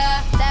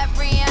teller. That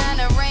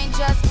Rihanna rain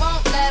just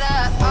won't let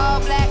up. All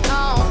black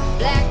on,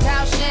 blacked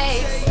out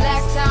shades,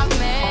 blacked out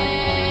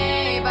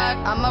Maybach.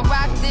 I'ma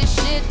rock this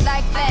shit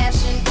like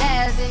fashion,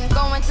 as in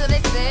going till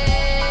they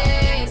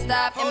say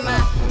stop. And my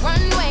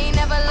runway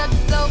never looked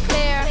so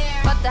clear,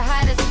 but the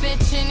hottest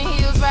bitch in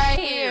heels right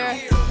here.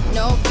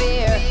 No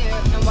fear,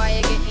 and while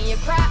you're getting your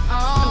cry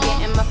on, I'm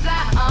getting my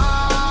fly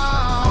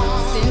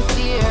on.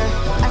 Sincere,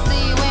 I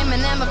see you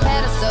aiming at my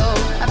pedestal.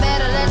 I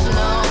better let you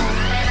know.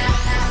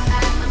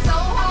 I'm so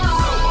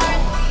hard,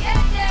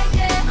 yeah, yeah,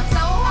 yeah. I'm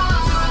so hard,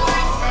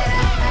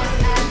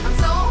 I'm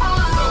so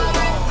hard,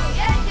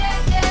 yeah, yeah,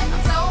 yeah.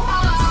 I'm so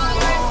hard,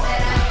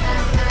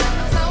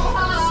 I'm so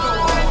hard,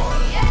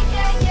 yeah,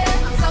 yeah, yeah.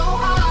 I'm so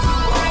hard,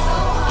 so hard,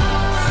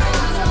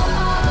 so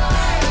hard,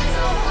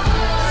 so hard,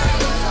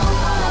 so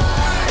hard.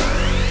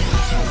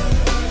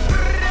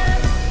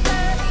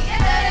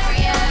 That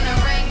Rihanna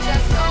ring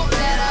just won't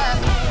let up.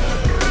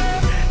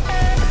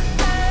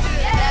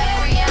 That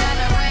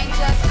Rihanna ring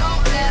just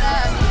won't let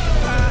up.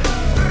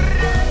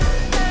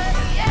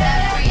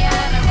 That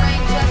Rihanna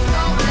ring just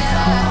won't let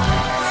up.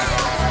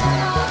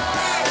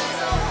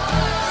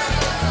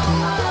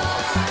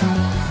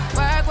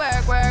 Work,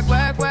 work, work,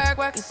 work, work,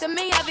 work. You see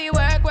me heavy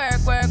work, work,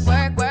 work,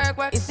 work, work,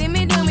 work. You see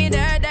me do me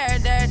dirt,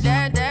 dirt, dirt,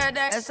 dirt, dirt,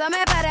 dirt. That's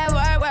something about that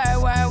work, work,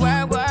 work,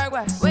 work, work,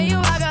 work. When you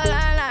walk a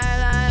line, line,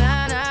 line,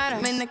 line, line.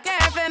 I'm in the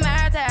cafe,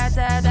 my ta,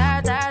 ta,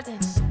 ta, ta, ta.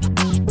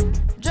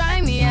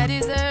 Drive me a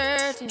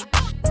deserting.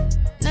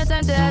 No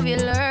time to have you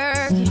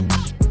lurking.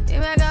 You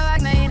make a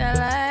walk, now you don't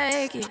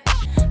like it.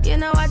 You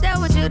know I dealt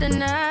with you the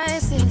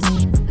nicest.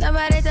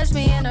 Nobody touched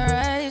me in the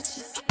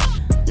righteous.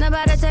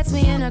 Nobody text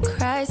me in a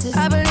crisis.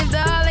 I believed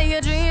all of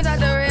your dreams are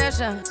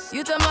duration.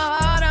 You took my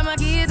heart, all my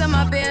keys, and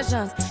my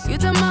patience. You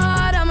took my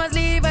heart, I must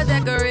leave a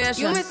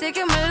decoration. You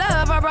mistaken my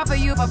love, I brought for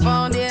you for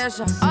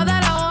foundation. All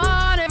that I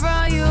wanted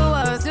from you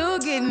was to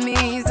give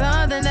me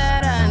something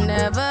that I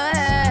never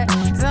had,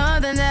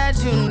 something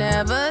that you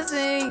never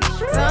seen,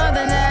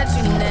 something that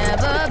you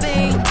never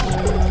been.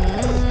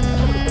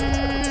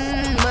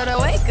 But I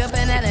wake up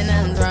and that ain't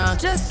nothing wrong.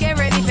 Just get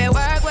ready for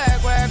work,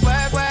 work, work,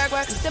 work, work,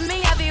 work. You see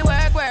me heavy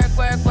work, work,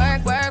 work,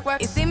 work, work,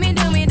 work. You see me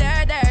do me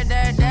dirt, dirt,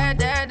 dirt, dirt,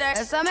 dirt, dirt.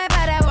 There's something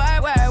about that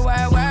work, work,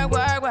 work, work,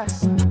 work, work.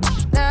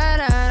 Na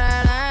na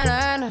na na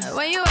na na.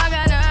 When you walk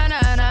out, na na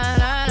na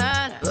na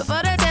na.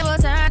 Before the table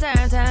turn,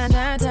 turn, turn,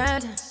 turn,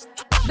 turn, turn.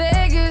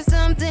 Beg you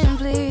something,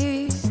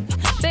 please,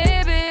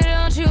 baby,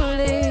 don't you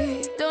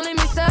leave. Don't leave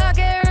me stuck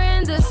here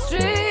in the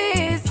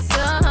streets.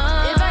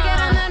 If I get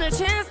another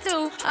chance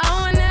to, I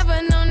will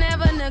never, no,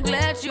 never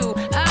neglect you.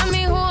 I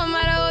mean, who am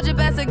I to hold your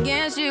best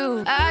against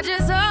you? I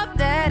just hope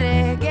that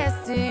it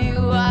gets to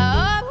you.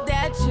 I hope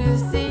that you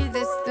see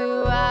this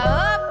through. I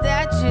hope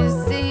that you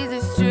see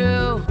this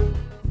true.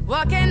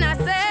 What can I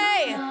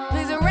say?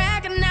 Please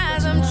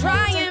recognize I'm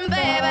trying,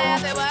 baby. I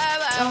say, why,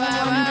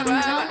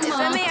 it's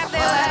me, I say,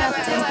 why.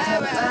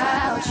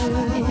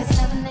 If it's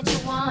something that you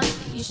want,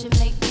 you should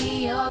make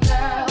me your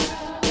girl,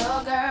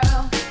 your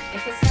girl.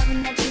 If it's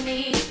something that you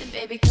need, then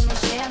baby, come and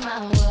share my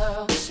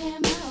world, share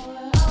my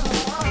world.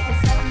 If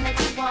it's something that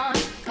you want,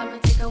 come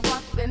and take a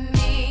walk with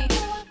me,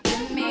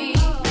 with me. If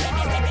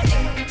it's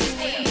everything that you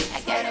need, I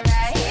got it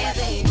right here,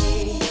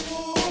 baby.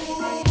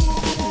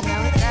 Now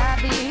it's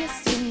obvious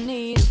you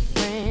need a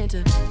friend to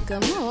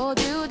come hold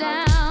you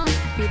down.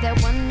 Be that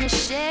one to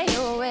share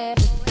your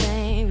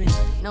everything when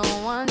no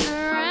one's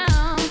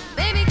around.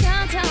 Baby,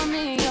 come tell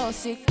me your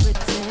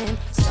secrets and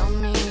tell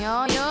me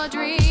all your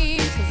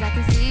dreams. Cause I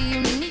can see you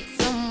need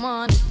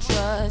someone to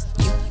trust.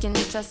 You can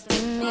trust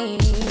in me.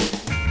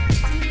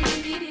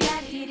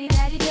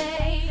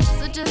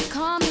 So just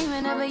call me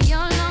whenever you're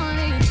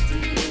lonely.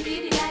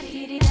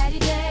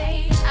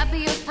 I'll be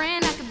your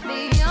friend, I could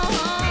be your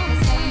homie. If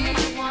it's something that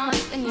you want,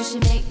 then you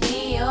should make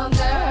me your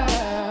girl,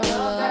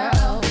 your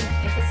girl.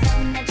 If it's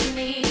something that you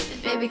need, then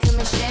baby, come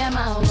and share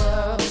my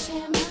world,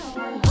 share my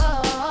world.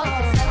 Whoa. If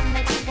it's something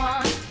that you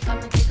want, come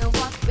and take a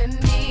walk with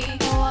me,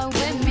 walk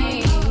with me.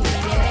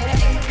 Yeah,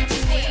 everything that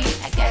you need,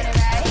 I got it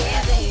right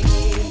here, baby.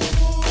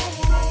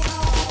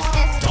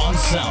 Dawn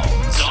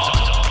Sounds.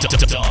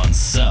 Dawn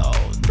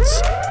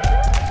Sounds.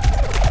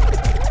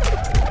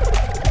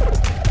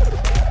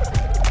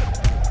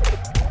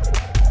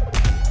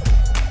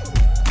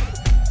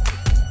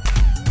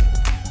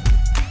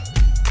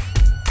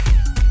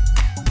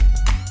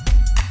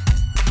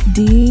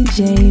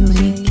 DJ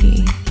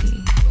Leaky.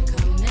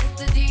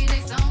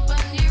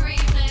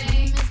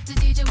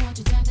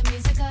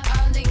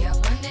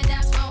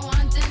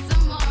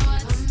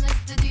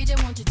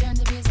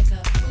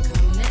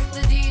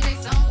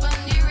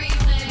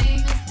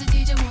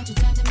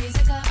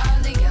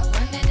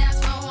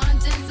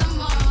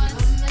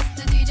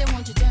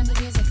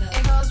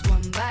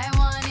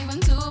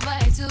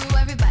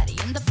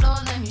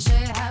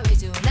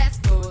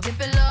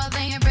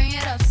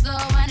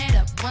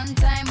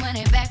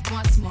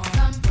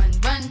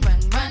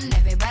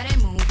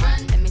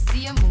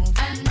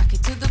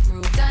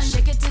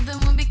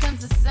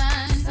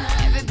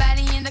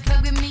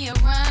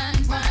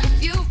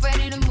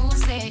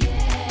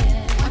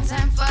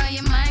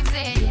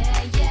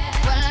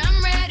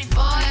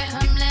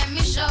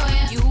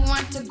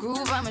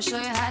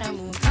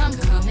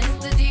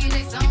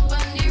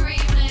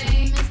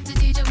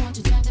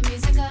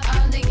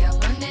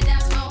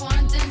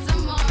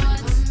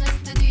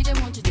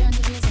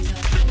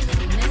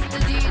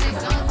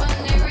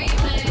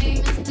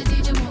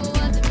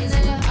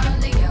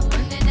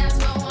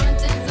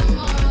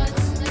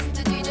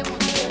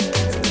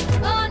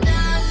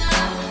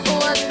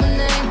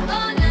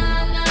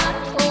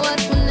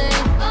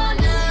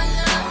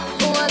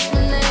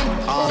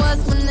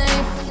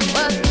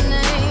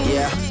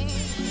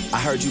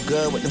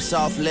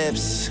 Soft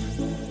lips,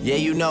 yeah,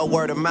 you know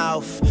word of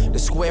mouth. The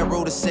square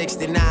root of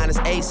 69 is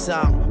 8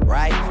 something,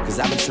 right? Cause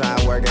I've been trying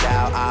to work it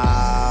out.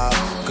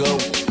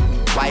 Good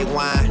white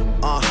wine,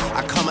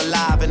 I come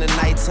alive in the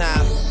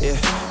nighttime. Yeah,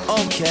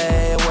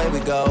 okay, away we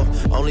go.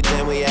 Only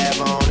thing we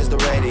have on is the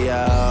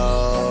radio.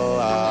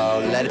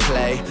 Oh, let it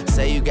play.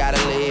 Say you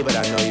gotta leave, but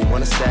I know you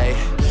wanna stay.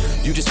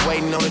 You just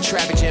waiting on the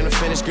traffic jam to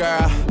finish,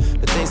 girl.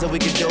 The things that we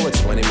could do in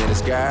 20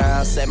 minutes,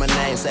 girl. Say my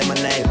name,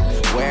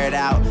 wear it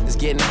out. It's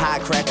getting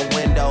hot, crack a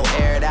window,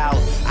 air it out.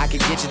 I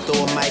could get you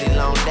through a mighty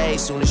long day.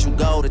 Soon as you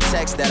go, the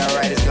text that I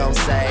write is gonna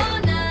say, oh,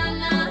 nah,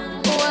 nah,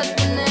 what's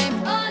my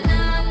name? Oh,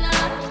 nah,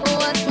 nah,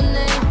 what's my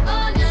name?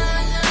 Oh,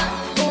 nah,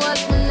 nah,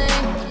 what's my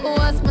name?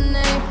 What's my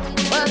name?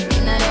 What's my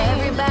name? Not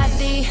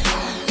everybody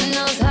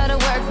knows how to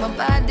work my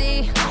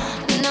body,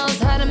 knows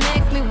how to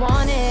make me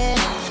want it.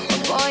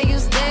 But boy, you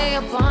stay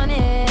up on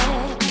it.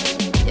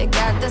 You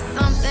got this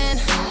something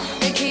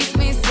that keeps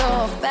me so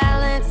off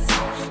balance.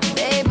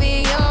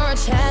 Baby, you're a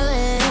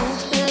challenge.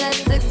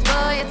 Let's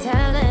explore your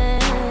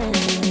talent.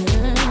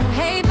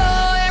 Hey boy,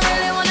 I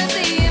really wanna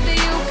see if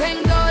you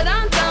can go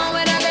downtown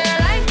with a girl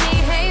like me.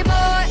 Hey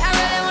boy, I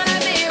really wanna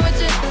be with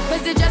you,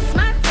 'cause you're just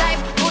my type.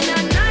 Oh na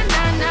na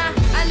na na,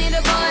 I need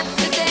a boy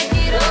to take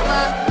it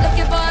over.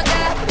 Looking for a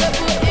guy to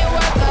put in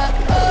work up.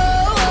 Oh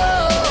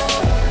oh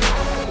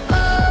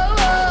oh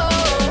oh.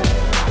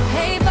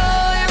 Hey boy,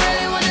 I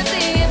really wanna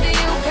see if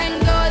you can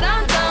go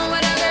downtown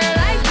with a girl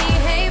like me.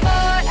 Hey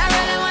boy, I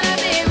really wanna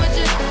be with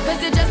you, 'cause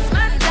you're just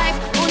my type.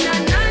 Oh na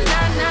na na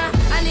na,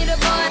 I need a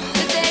boy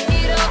to take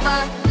it over.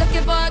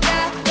 Looking for a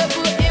guy to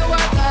put in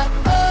work up.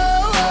 Oh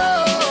oh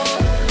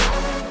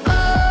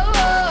oh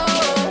oh.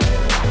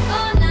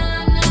 Oh na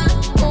na,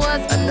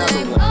 what's my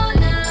name? Oh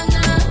na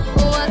na,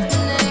 what's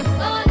my name?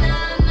 Oh na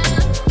na,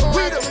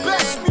 we the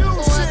best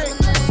music.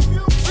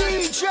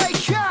 DJ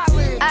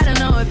Khaled. I don't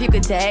know if you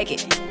could take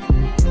it.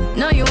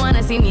 No, you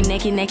wanna see me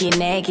naked, naked,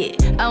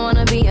 naked. I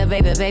wanna be a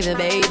baby, baby,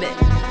 baby.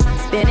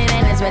 Spinning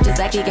in his red just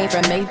like he came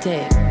from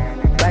Maytag.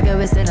 Rocket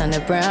with it on the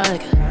brown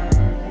like.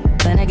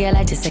 When I get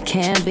like this, I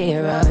can't be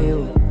around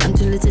you. I'm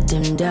too little to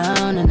dim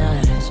down a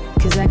notch,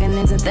 'cause I can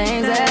into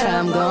things that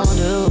I'm gon'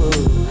 do.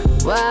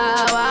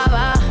 Wow, wow,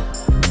 wow.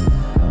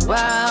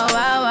 Wow,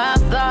 wow, wow,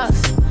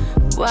 thoughts.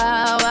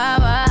 Wow, wow,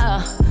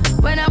 wow.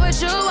 When I'm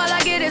with you, all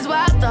I get is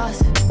wild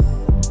thoughts.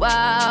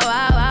 Wow,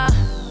 wow, wow.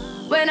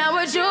 When I'm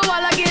with you,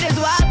 all I get is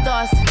wild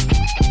thoughts.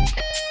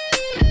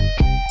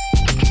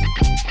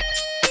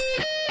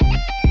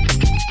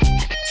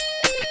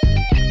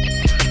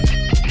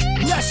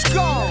 Let's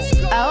go.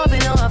 I hope you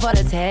know I'm for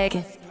the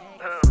taking.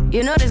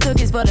 You know this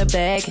cookie's for the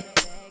bag.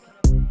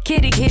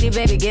 Kitty, kitty,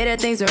 baby, get her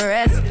things to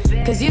rest.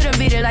 'Cause you done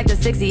beat it like the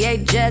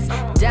 68 Jets.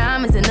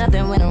 Diamonds are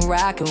nothing when I'm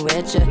rockin'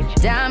 with ya.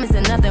 Diamonds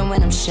are nothing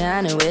when I'm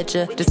shining with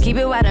ya. Just keep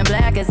it white and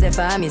black as if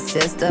I'm your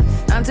sister.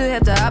 I'm too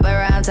hip to hop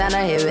around, time to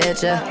hit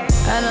with ya.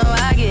 I know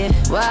I get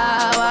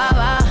wow, wow,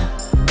 wow.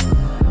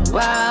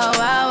 Wow,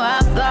 wow,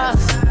 wow,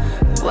 thoughts.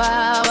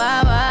 Wow,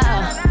 wow,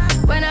 wow.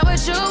 When I'm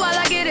with you, all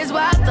I get is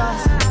wild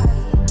thoughts.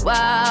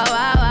 Wow,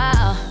 wow,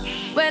 wow.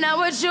 When I'm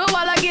with you,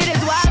 all I get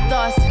is wild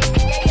thoughts.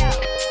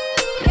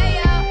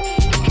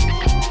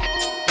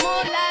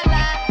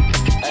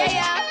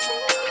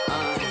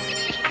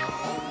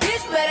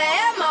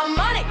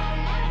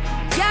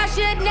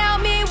 Should know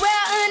me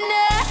well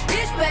enough.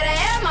 Bitch better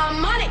have my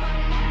money.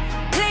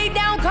 Play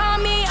down, call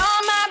me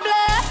on my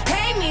blood.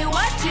 Pay me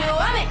what you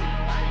want me.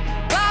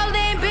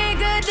 Ballin'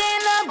 bigger than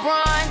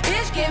LeBron.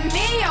 Bitch, give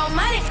me your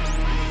money.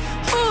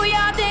 Who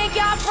y'all think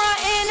y'all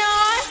frontin'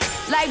 on?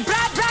 Like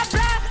blah, blah,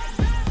 blah.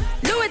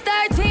 Louis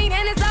 13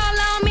 and it's all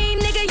on me.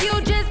 Nigga, you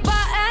just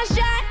bought a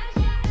shot.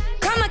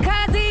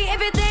 Kamikaze if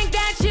you think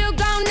that you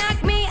gon'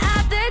 knock me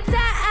out the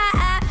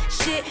top.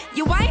 Shit,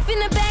 your wife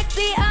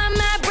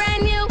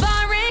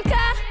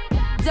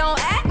Don't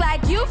act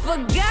like you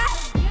forgot.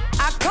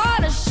 I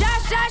call a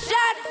shot,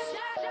 shots.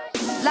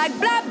 Like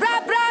blah, blah,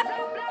 blah.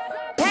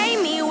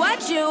 Pay me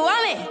what you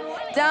want me.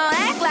 Don't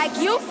act like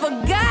you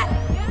forgot.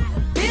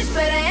 Bitch,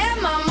 better have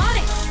my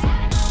money.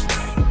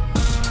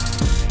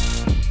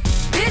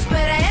 Bitch,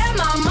 better have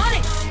my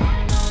money.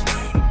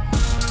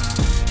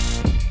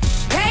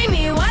 Pay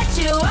me what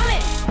you want me.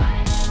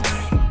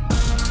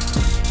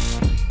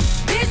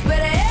 Bitch,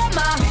 better have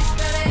my.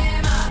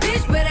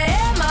 Bitch, better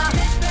have my.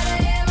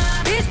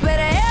 Bitch,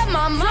 better have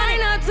my money.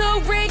 Not to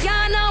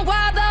Rihanna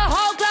while the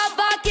whole club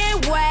fucking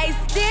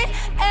wasted.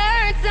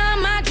 Every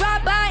time I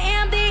drop, I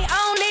am the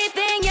only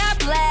thing y'all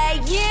playing.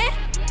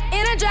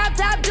 In a drop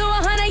top, do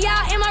 100,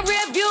 y'all in my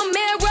rearview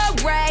mirror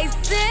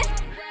racing.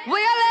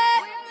 Where y'all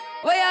at?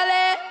 Where y'all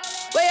at?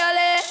 Where y'all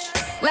at?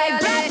 Like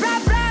blah, blah,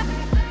 blah.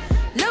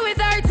 Louis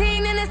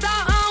 13 and it's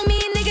all on me,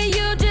 nigga,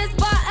 you just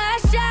bought a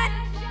shot.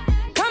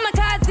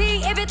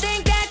 Kamikaze, if you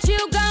think that you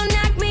gon'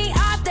 knock me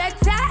off the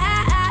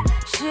top.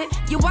 Shit,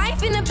 your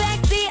wife in the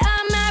backseat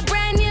of my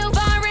brand new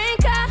foreign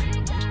car.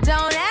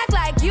 Don't act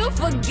like you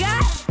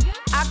forgot.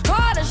 I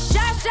called a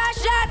shot,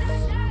 shots.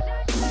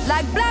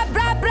 Like blah,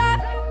 blah, blah.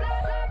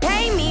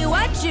 Pay me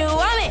what you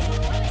want me.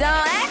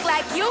 Don't act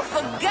like you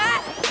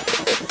forgot.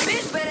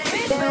 Bitch, better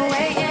been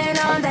waiting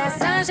on that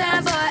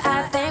sunshine, boy.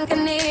 I think I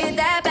need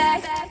that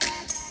back.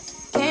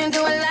 Can't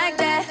do it like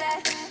that.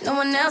 No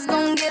one else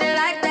gon' get it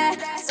like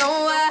that. So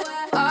I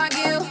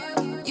argue,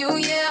 you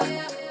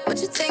yeah,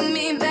 but you take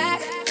me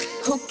back.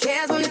 Who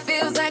cares when it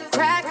feels like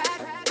crack?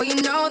 But you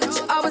know that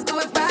you always do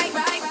it right.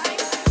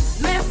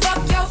 Man, fuck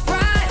your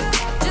pride.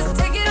 Just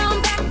take it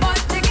on back, boy.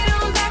 Take it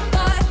on back,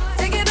 boy.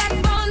 Take it back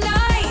all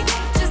night.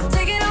 Just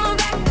take it on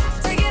back.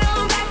 Take it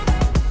on back.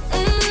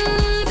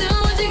 Do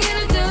what you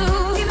gotta do.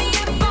 Keep me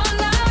up all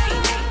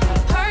night.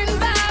 Hurting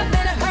vibe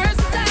and it hurts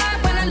inside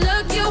when I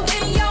look you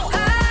in your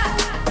eye.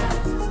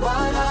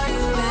 What are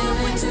you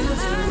willing to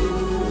do?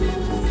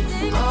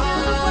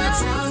 Oh,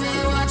 tell me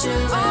what you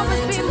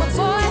always be my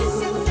boy.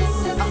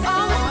 I'll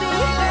always be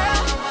your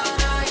girl.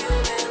 What are you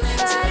willing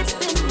to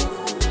do?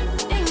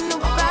 Ain't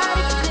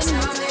nobody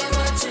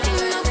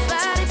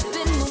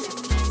business.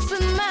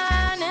 But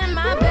mine and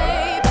my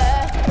baby.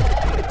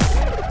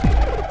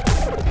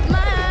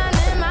 Mine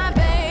and my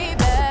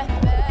baby.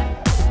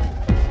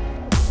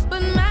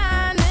 But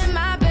mine and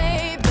my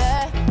baby.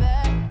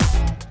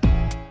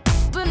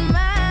 But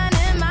mine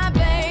and my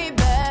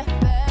baby.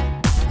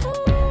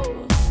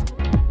 Ooh.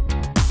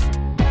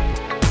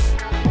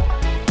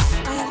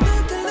 I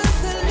look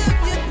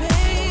you,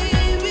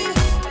 baby.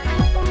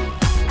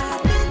 I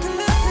look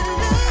you,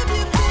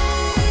 baby.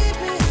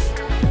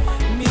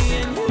 Me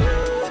and you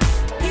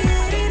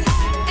get it.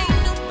 Ain't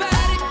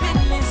nobody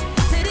business.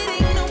 Said it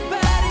ain't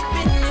nobody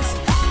business.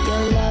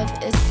 Your love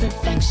is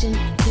perfection.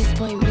 Please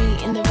point me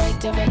in the right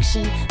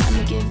direction.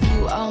 I'ma give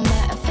you all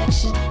my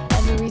affection.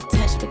 Every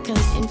touch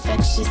becomes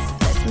infectious.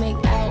 Let's make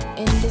out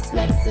in this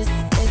Lexus.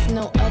 There's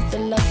no other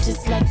love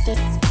just like this.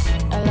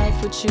 A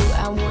life with you,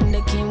 I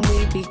wonder, can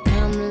we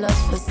become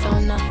love's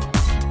persona?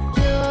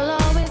 You'll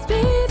always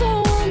be the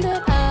one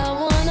that I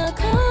wanna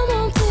come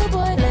home to,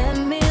 boy. Let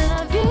me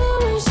love you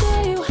and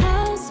show you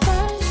how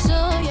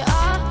special you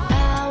are.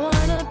 I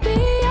wanna be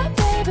your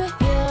baby.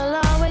 You'll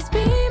always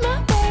be my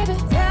baby.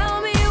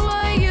 Tell me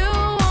what you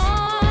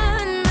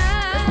want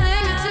now.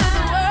 Sing it to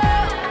the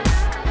world.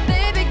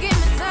 Baby, give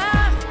me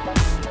time.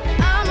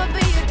 I'ma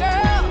be your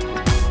girl.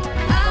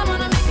 I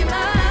wanna make you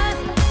mine.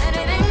 And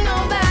it ain't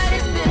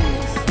nobody's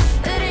business.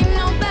 It ain't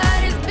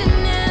nobody's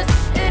business.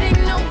 It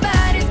ain't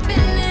nobody's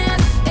business.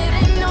 It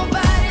ain't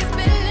nobody's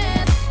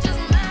business.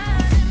 Just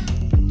mine.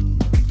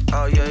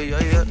 Oh yeah.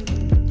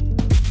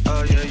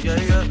 Oh yeah.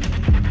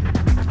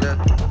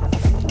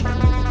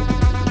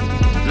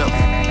 Look,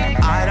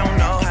 I don't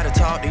know how to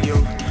talk to you.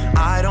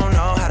 I don't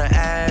know how to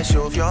ask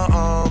you if you're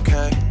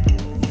okay.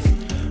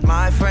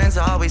 My friends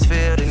always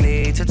feel the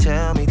need to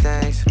tell me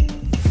things.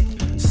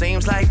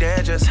 Seems like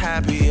they're just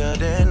happier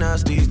than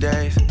us these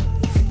days.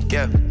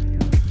 Yeah.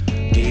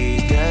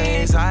 These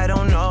days, I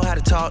don't know how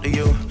to talk to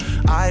you.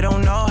 I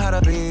don't know how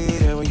to be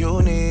there when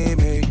you need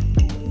me.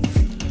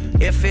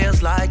 It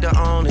feels like the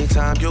only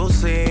time you'll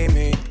see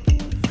me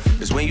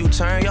is when you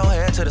turn your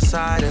head to the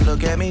side and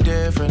look at me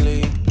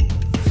differently.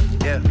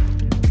 Yeah.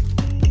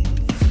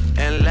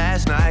 And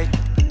last night,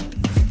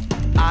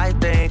 I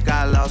think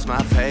I lost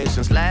my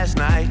patience. Last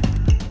night,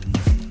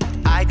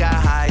 I got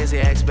high as the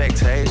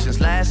expectations.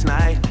 Last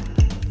night,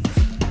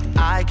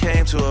 I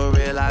came to a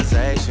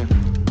realization,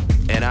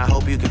 and I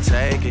hope you can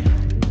take it.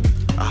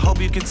 I hope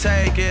you can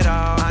take it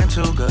all. I'm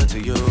too good to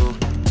you.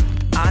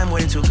 I'm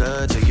way too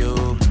good to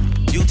you.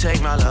 You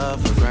take my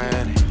love for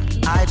granted.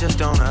 I just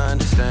don't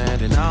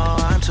understand it. No,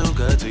 I'm too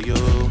good to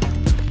you.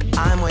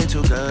 I'm way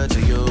too good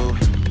to you.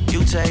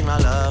 You take my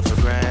love for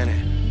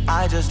granted.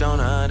 I just don't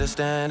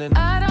understand it.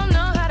 I don't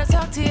know how to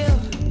talk to you.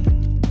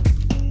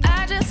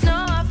 I just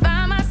know I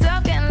find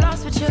myself getting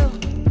lost with you.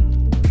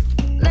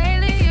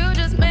 Lately, you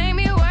just made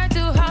me work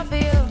too hard for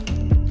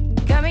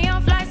you. Got me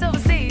on flights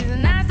overseas,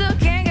 and I still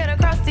can't get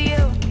across to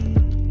you.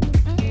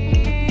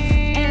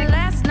 And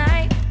last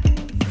night,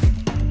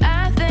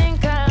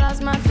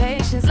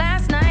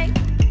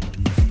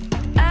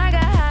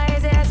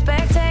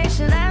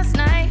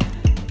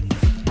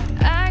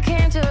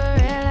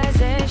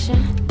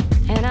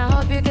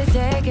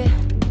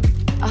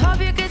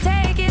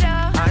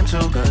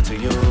 to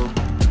you.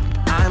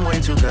 I'm way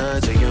too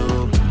good to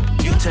you.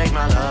 You take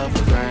my love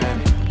for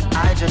granted.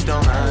 I just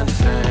don't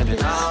understand it.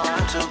 No,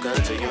 I'm too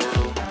good to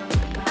you.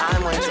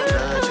 I'm way too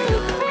good to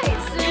you.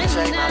 You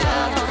take my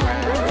love for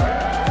granted.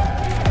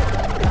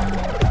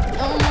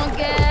 No more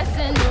gas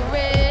in the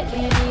red.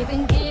 Can't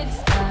even get it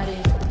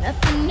started.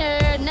 Nothing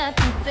heard,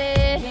 nothing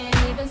said.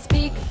 Can't even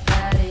speak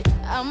about it.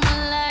 Out my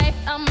life,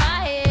 out my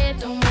head.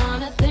 Don't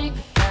wanna think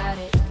about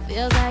it.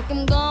 Feels like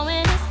I'm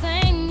going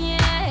insane,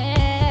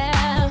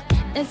 yeah.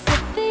 It's a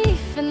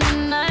thief in the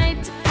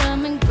night to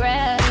come and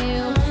grab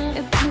you.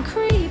 It can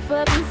creep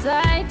up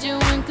inside you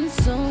and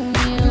consume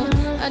you.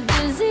 A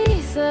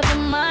disease of the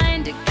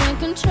mind, it can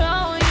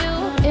control you.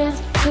 It's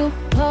too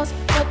close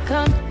for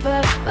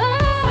comfort.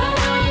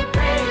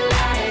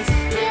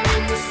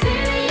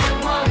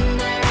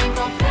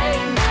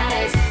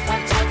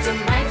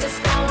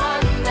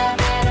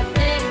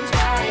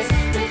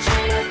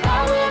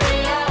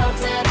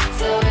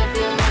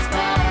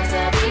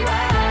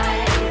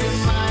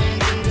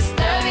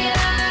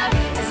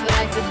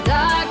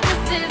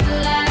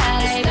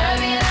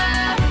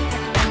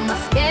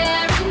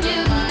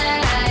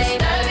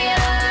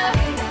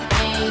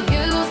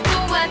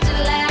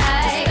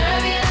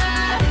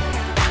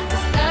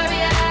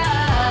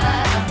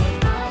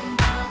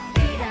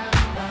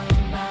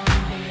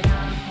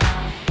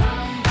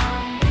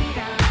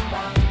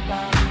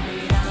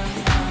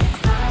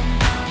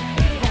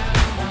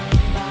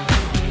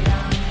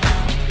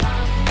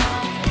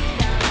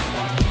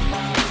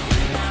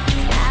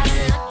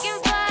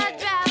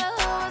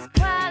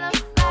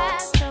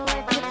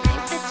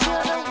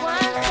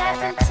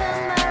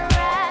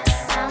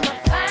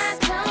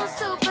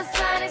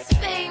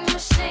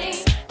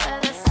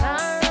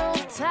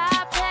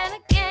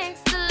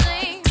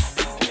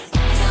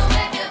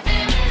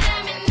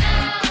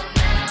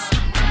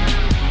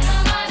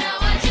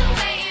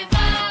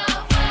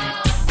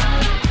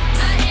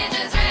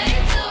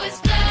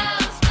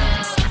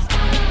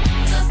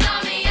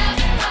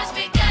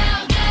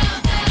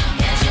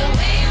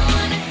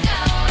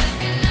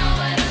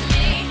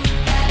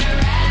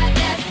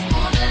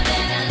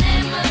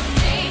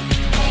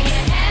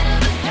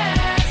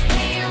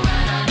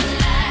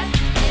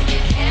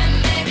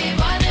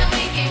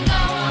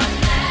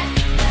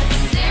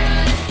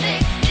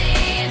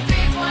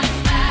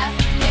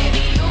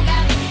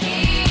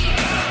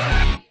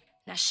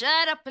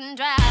 Shut up and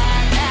drive,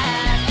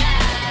 drive,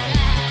 drive.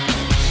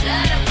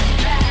 Shut up and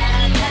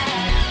drive,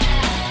 drive.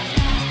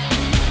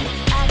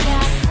 I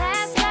got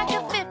class like a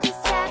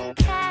 57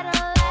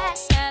 Cadillac.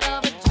 That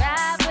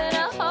overdrive with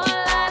a whole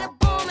lot of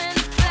boom in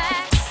the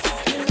back.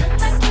 You look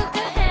like you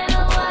could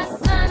handle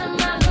what's under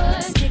my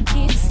hood. You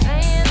keep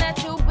saying that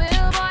you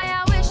will, boy,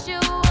 I wish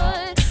you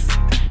would.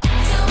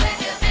 So if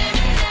you feel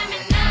me, let me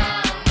know,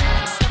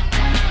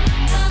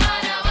 Come on,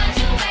 know what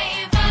you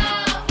waiting for.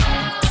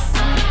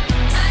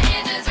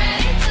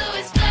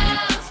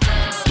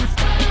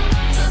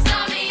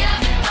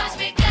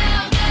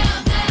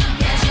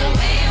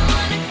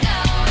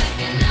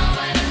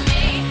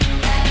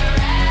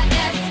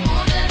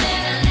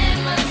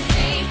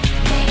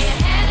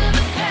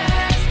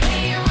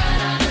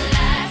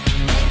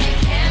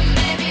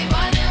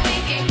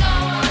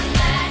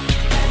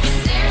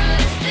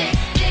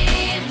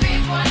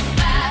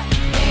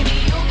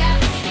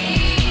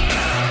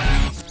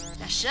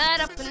 Shut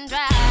up and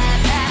drive,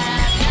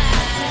 drive,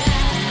 drive.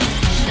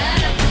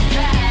 Shut up and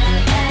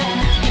drive, drive,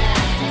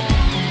 drive.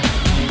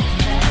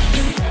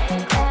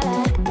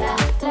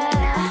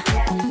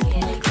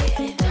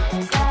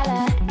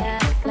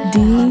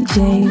 DJ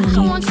I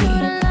want you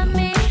to love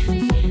me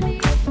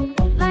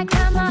like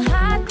I'm a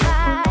hot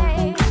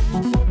guy.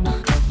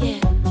 Yeah.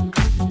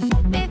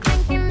 Be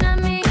thinking of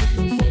me,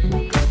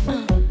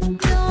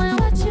 doing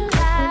what you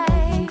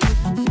like.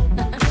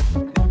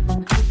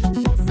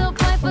 So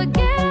boy,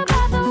 forget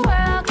about the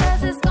world,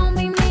 'cause it's gonna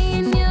be me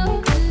and you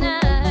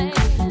tonight.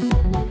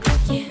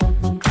 Yeah.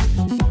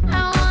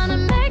 I wanna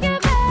make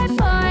it bad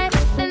for it,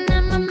 then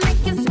I'ma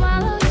make you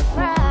swallow your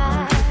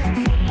pride.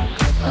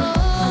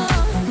 Oh,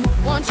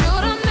 want you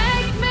to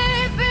make me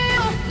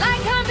feel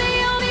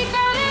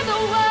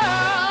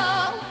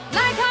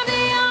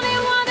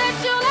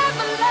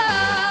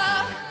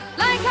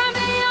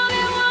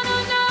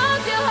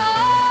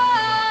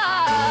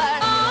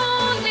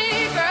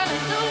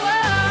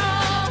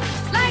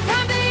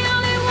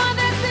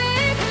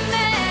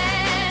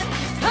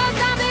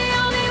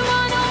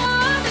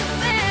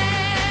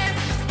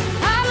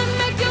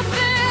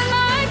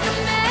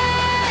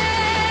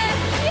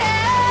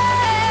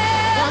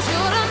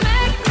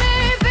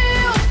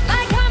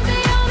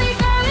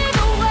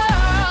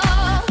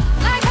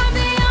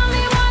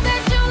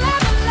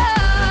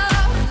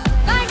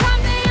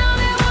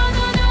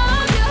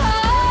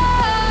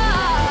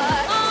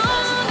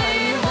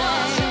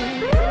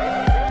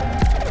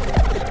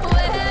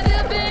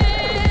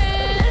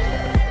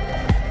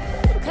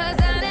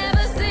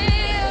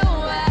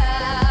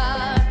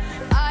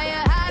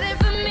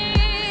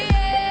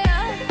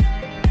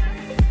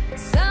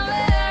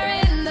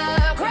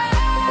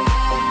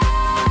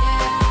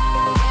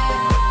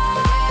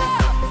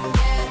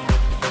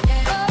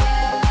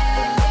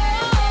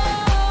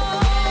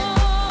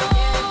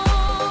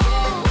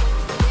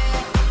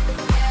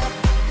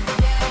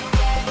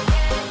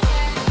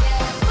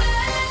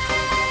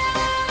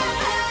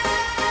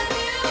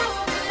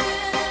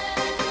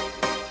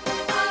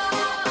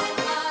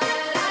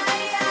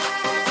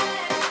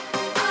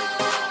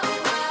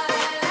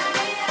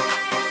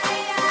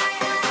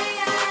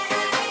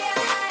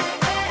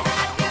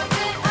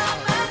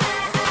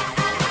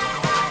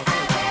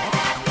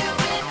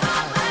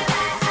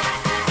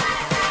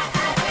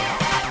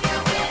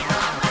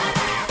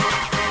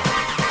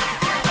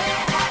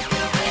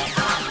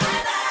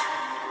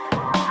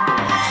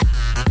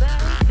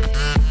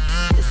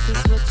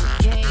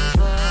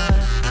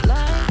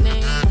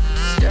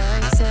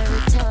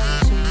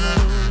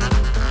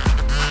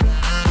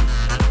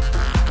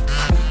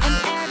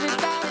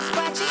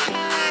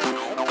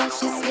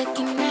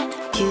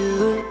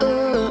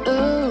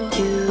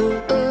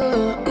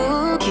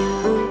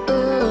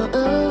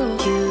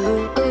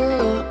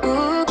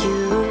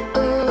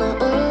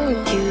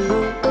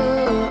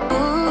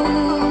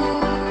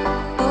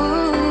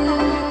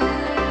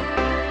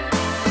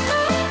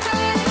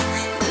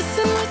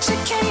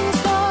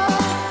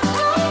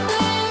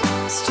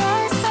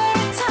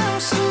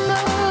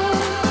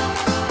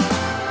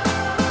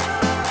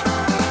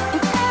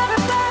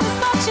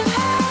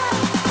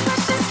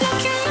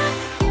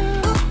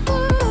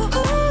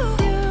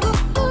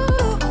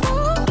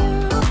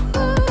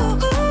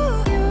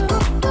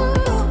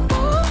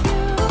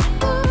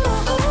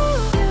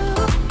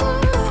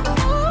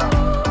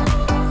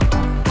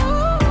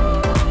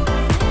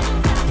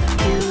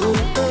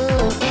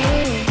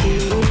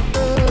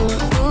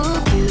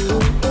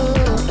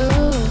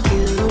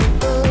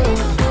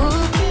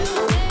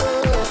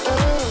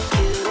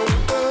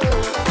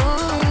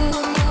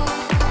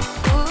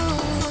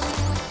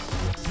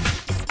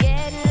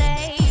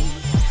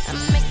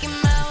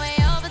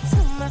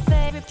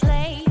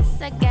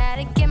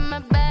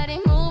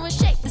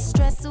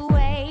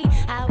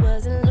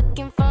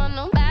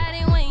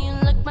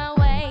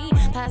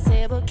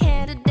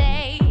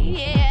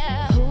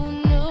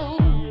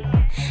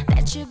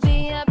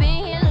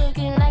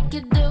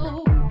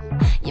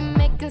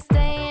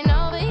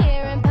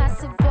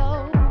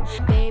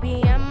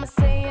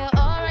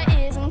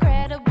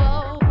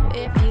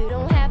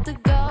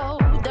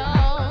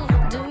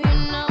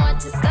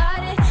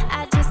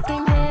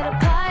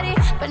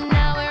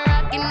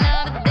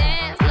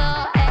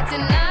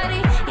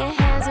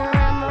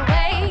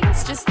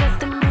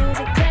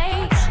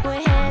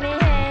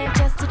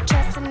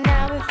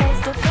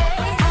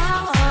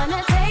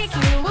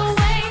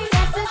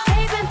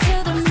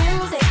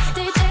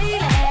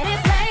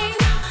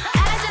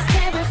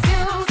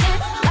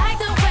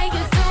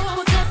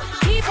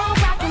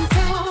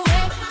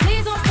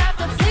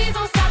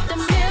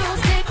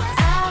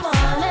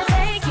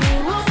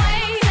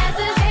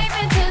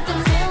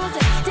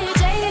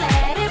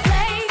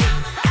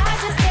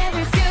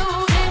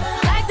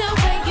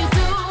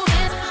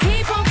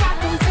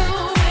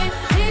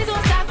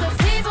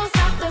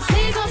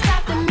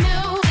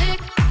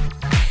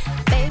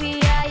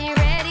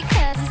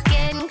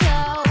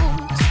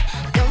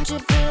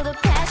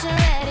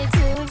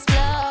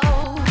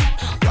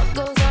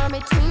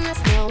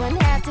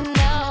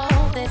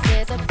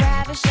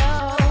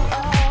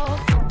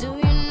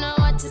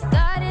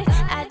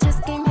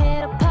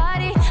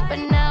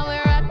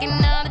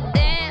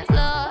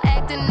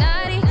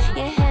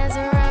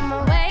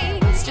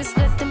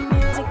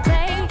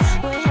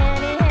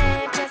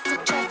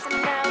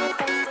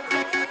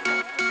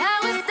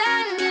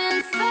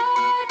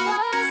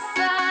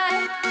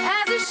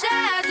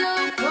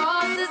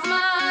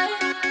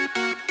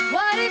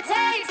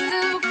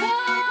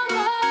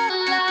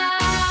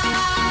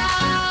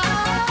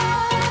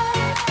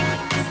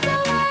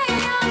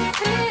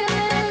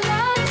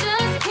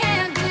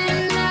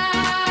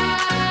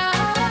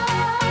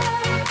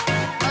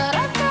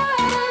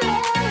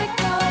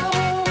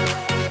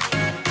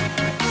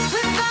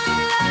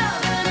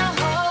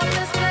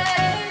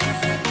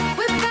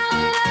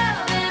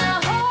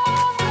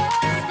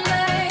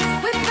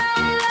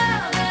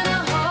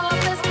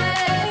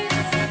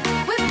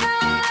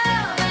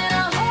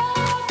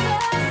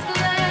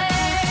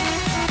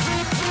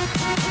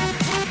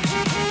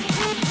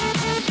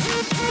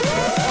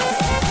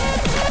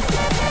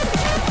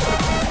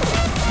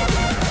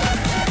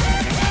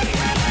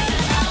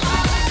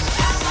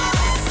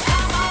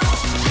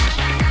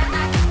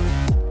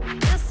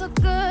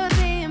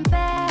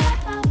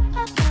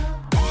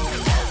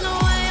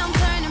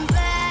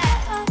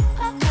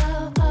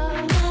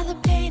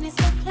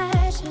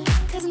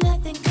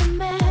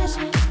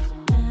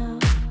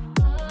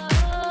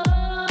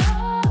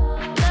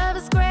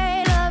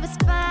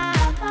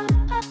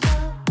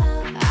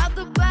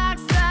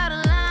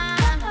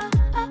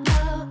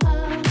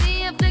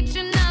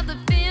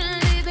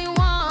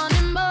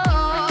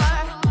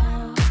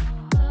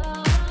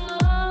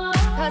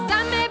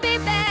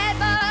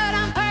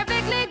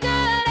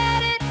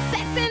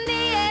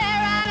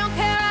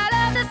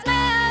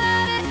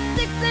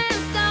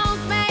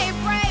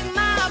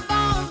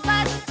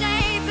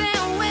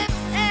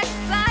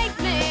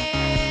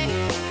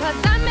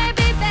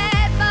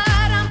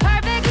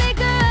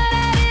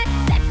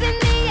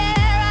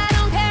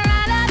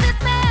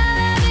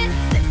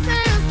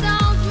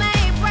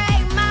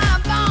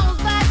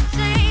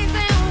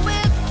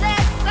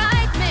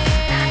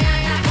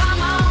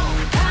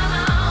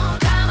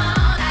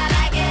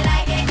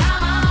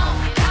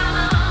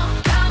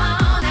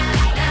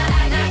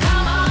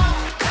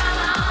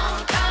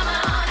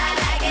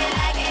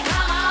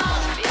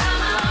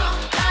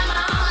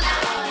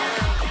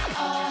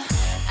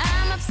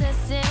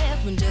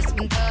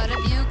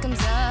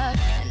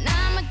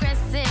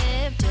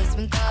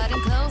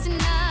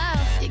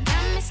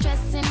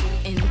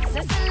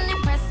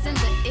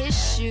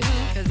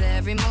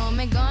every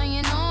moment gone,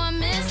 you know I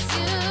miss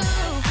you.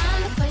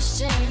 I'm the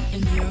question,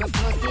 and you're of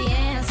course the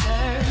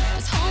answer.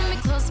 Just hold me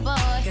close, boy,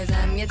 cause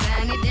I'm your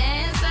tiny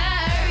dancer.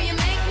 You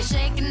make me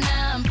shake and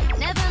I'm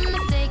never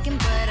mistaken,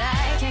 but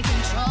I can't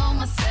control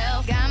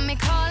myself. Got me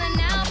calling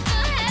out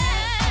for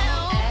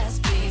help. SOS,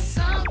 please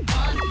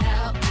someone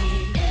help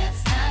me.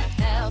 It's not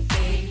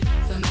healthy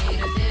for me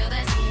to feel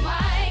this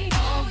way.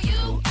 Oh,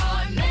 you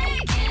are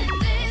making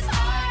this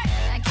hard.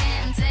 I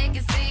can't take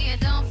it, see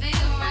it don't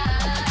feel right.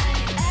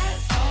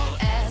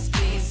 SOS,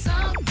 please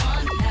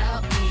someone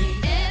help me.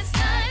 It's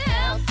not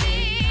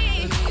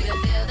healthy for me to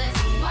feel this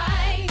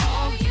way.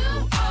 Oh, you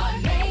are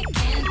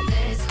making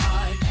this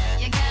hard.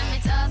 You got me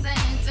tossing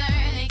and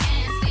turning,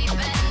 can't sleep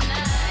at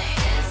night.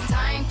 It's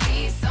time,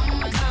 please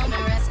someone come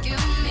and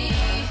rescue me.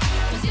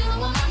 Cause you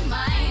on my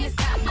mind, it's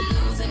got me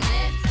losing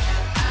it.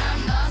 I'm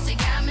lost, you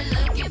got me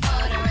looking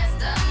for the rest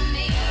of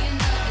me.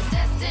 Love is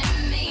testing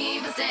me,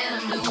 but still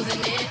I'm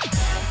losing it.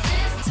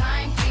 This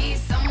time, please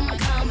someone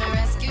come and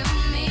rescue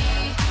me.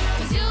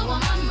 Cause you on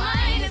my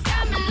mind, it's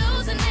got me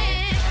losing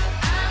it.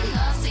 I'm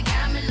lost, you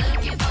got me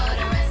looking for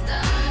the rest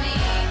of me.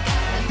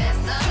 Got the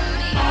best of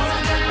me.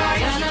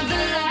 Turn up the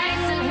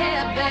lights in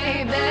here,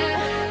 baby.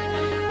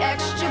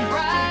 Extra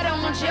bright, I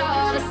want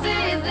y'all to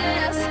see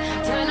this.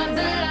 Turn up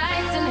the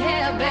lights in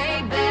here,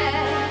 baby.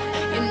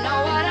 You know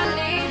what I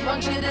need.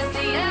 Want you to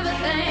see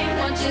everything.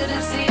 Want you to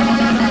see all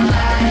the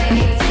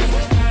lights.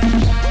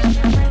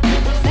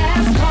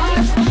 Fast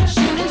cars,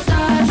 shooting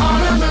stars.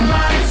 All of the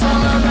lights,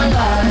 all of the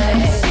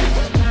lights.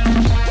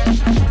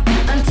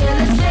 Until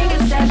it's taken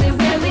exactly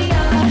where we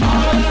are.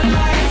 All of the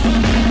lights.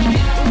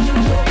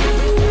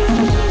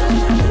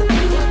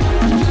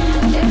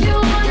 If you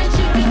want it,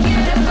 you can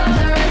get it for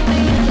the rest of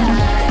your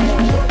life.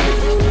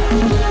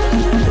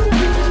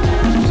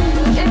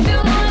 If you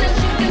want it,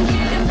 you can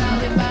get it. How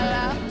we ball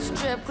out,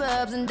 strip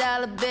clubs and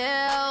dollar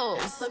bills.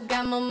 Still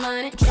got more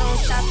money, drone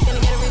shots, gonna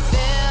get a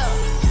refill.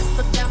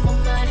 Still got more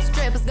money,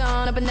 strippers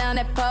going up and down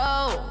that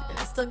pole. And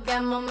I still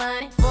got more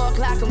money, 4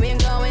 o'clock and we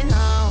ain't going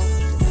home.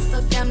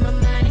 Still got more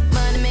money,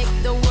 money make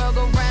the world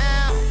go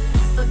round.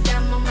 Still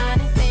got more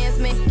money, dance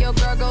make your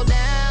girl go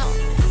down.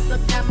 Still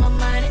got more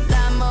money,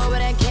 lot more where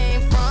that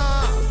came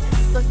from.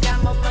 Still got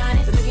more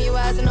money, look in your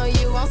eyes, I know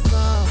you want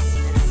some.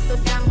 Still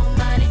got more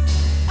money.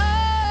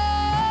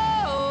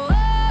 Oh,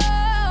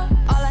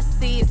 all I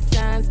see is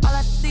signs, all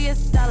I see is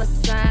dollar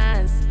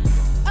signs.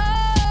 Oh,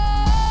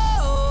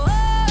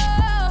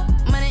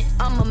 money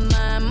on my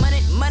mind,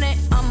 money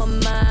on my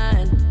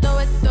mind. Throw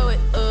it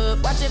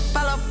up, watch it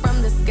fall off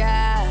from the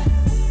sky.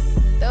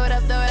 Throw it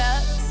up,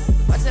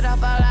 watch it all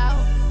fall out.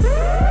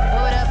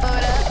 Throw it up,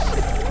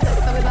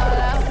 that's how we ball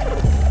out.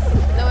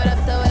 Throw it up,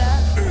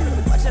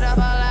 watch it all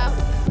fall out.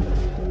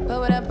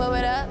 Throw it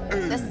up,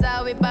 that's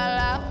how we ball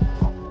out.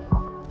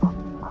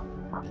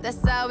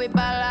 That's how we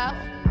ball out.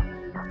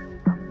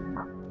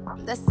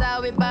 That's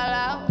how we ball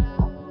out.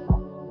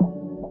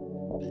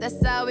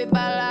 That's how we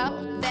ball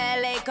out. That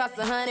LA cost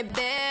 $100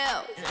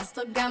 bills. And I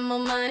still got more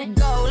money.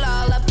 Gold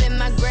all up in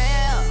my grill.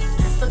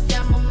 I still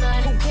got more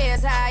money. Who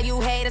cares how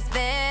you haters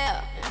feel?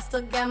 I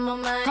still got more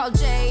money. Call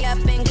Jay up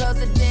and close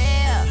the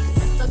deal.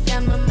 Cause I still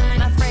got more money.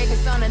 My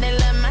fragrance on it, they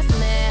love my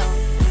smell.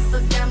 I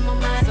still got more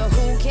money. So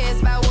who cares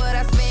about what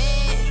I spend?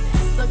 I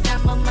still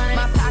got more money.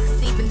 My pockets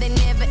deep and they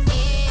never end.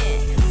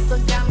 I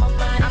still got more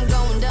money. I'm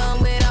going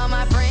dumb with all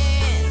my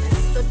friends. I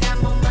still got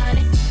more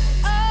money.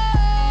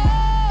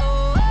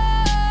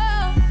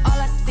 All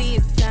I see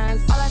is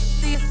signs. All I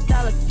see is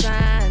dollar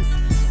signs.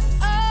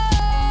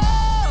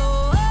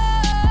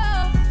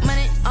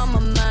 Money on my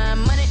mind.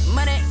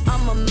 Money on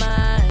my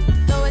mind.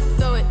 Throw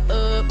it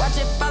up. Watch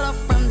it fall off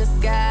from the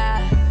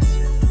sky.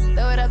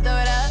 Throw it up.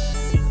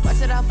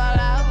 Watch it all fall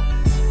out.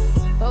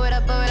 Pull it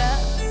up.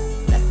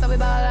 That's how we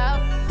ball out.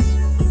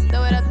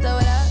 Throw it up.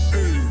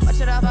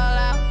 Watch it all fall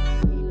out.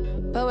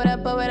 Pull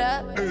it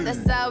up.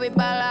 That's how we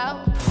ball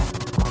out.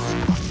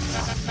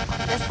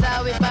 That's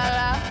how we ball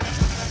out.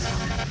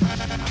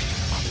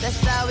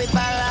 That's how we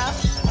ball out.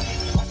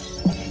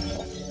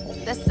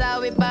 That's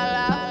how we ball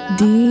out.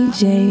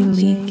 DJ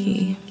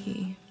Leaky.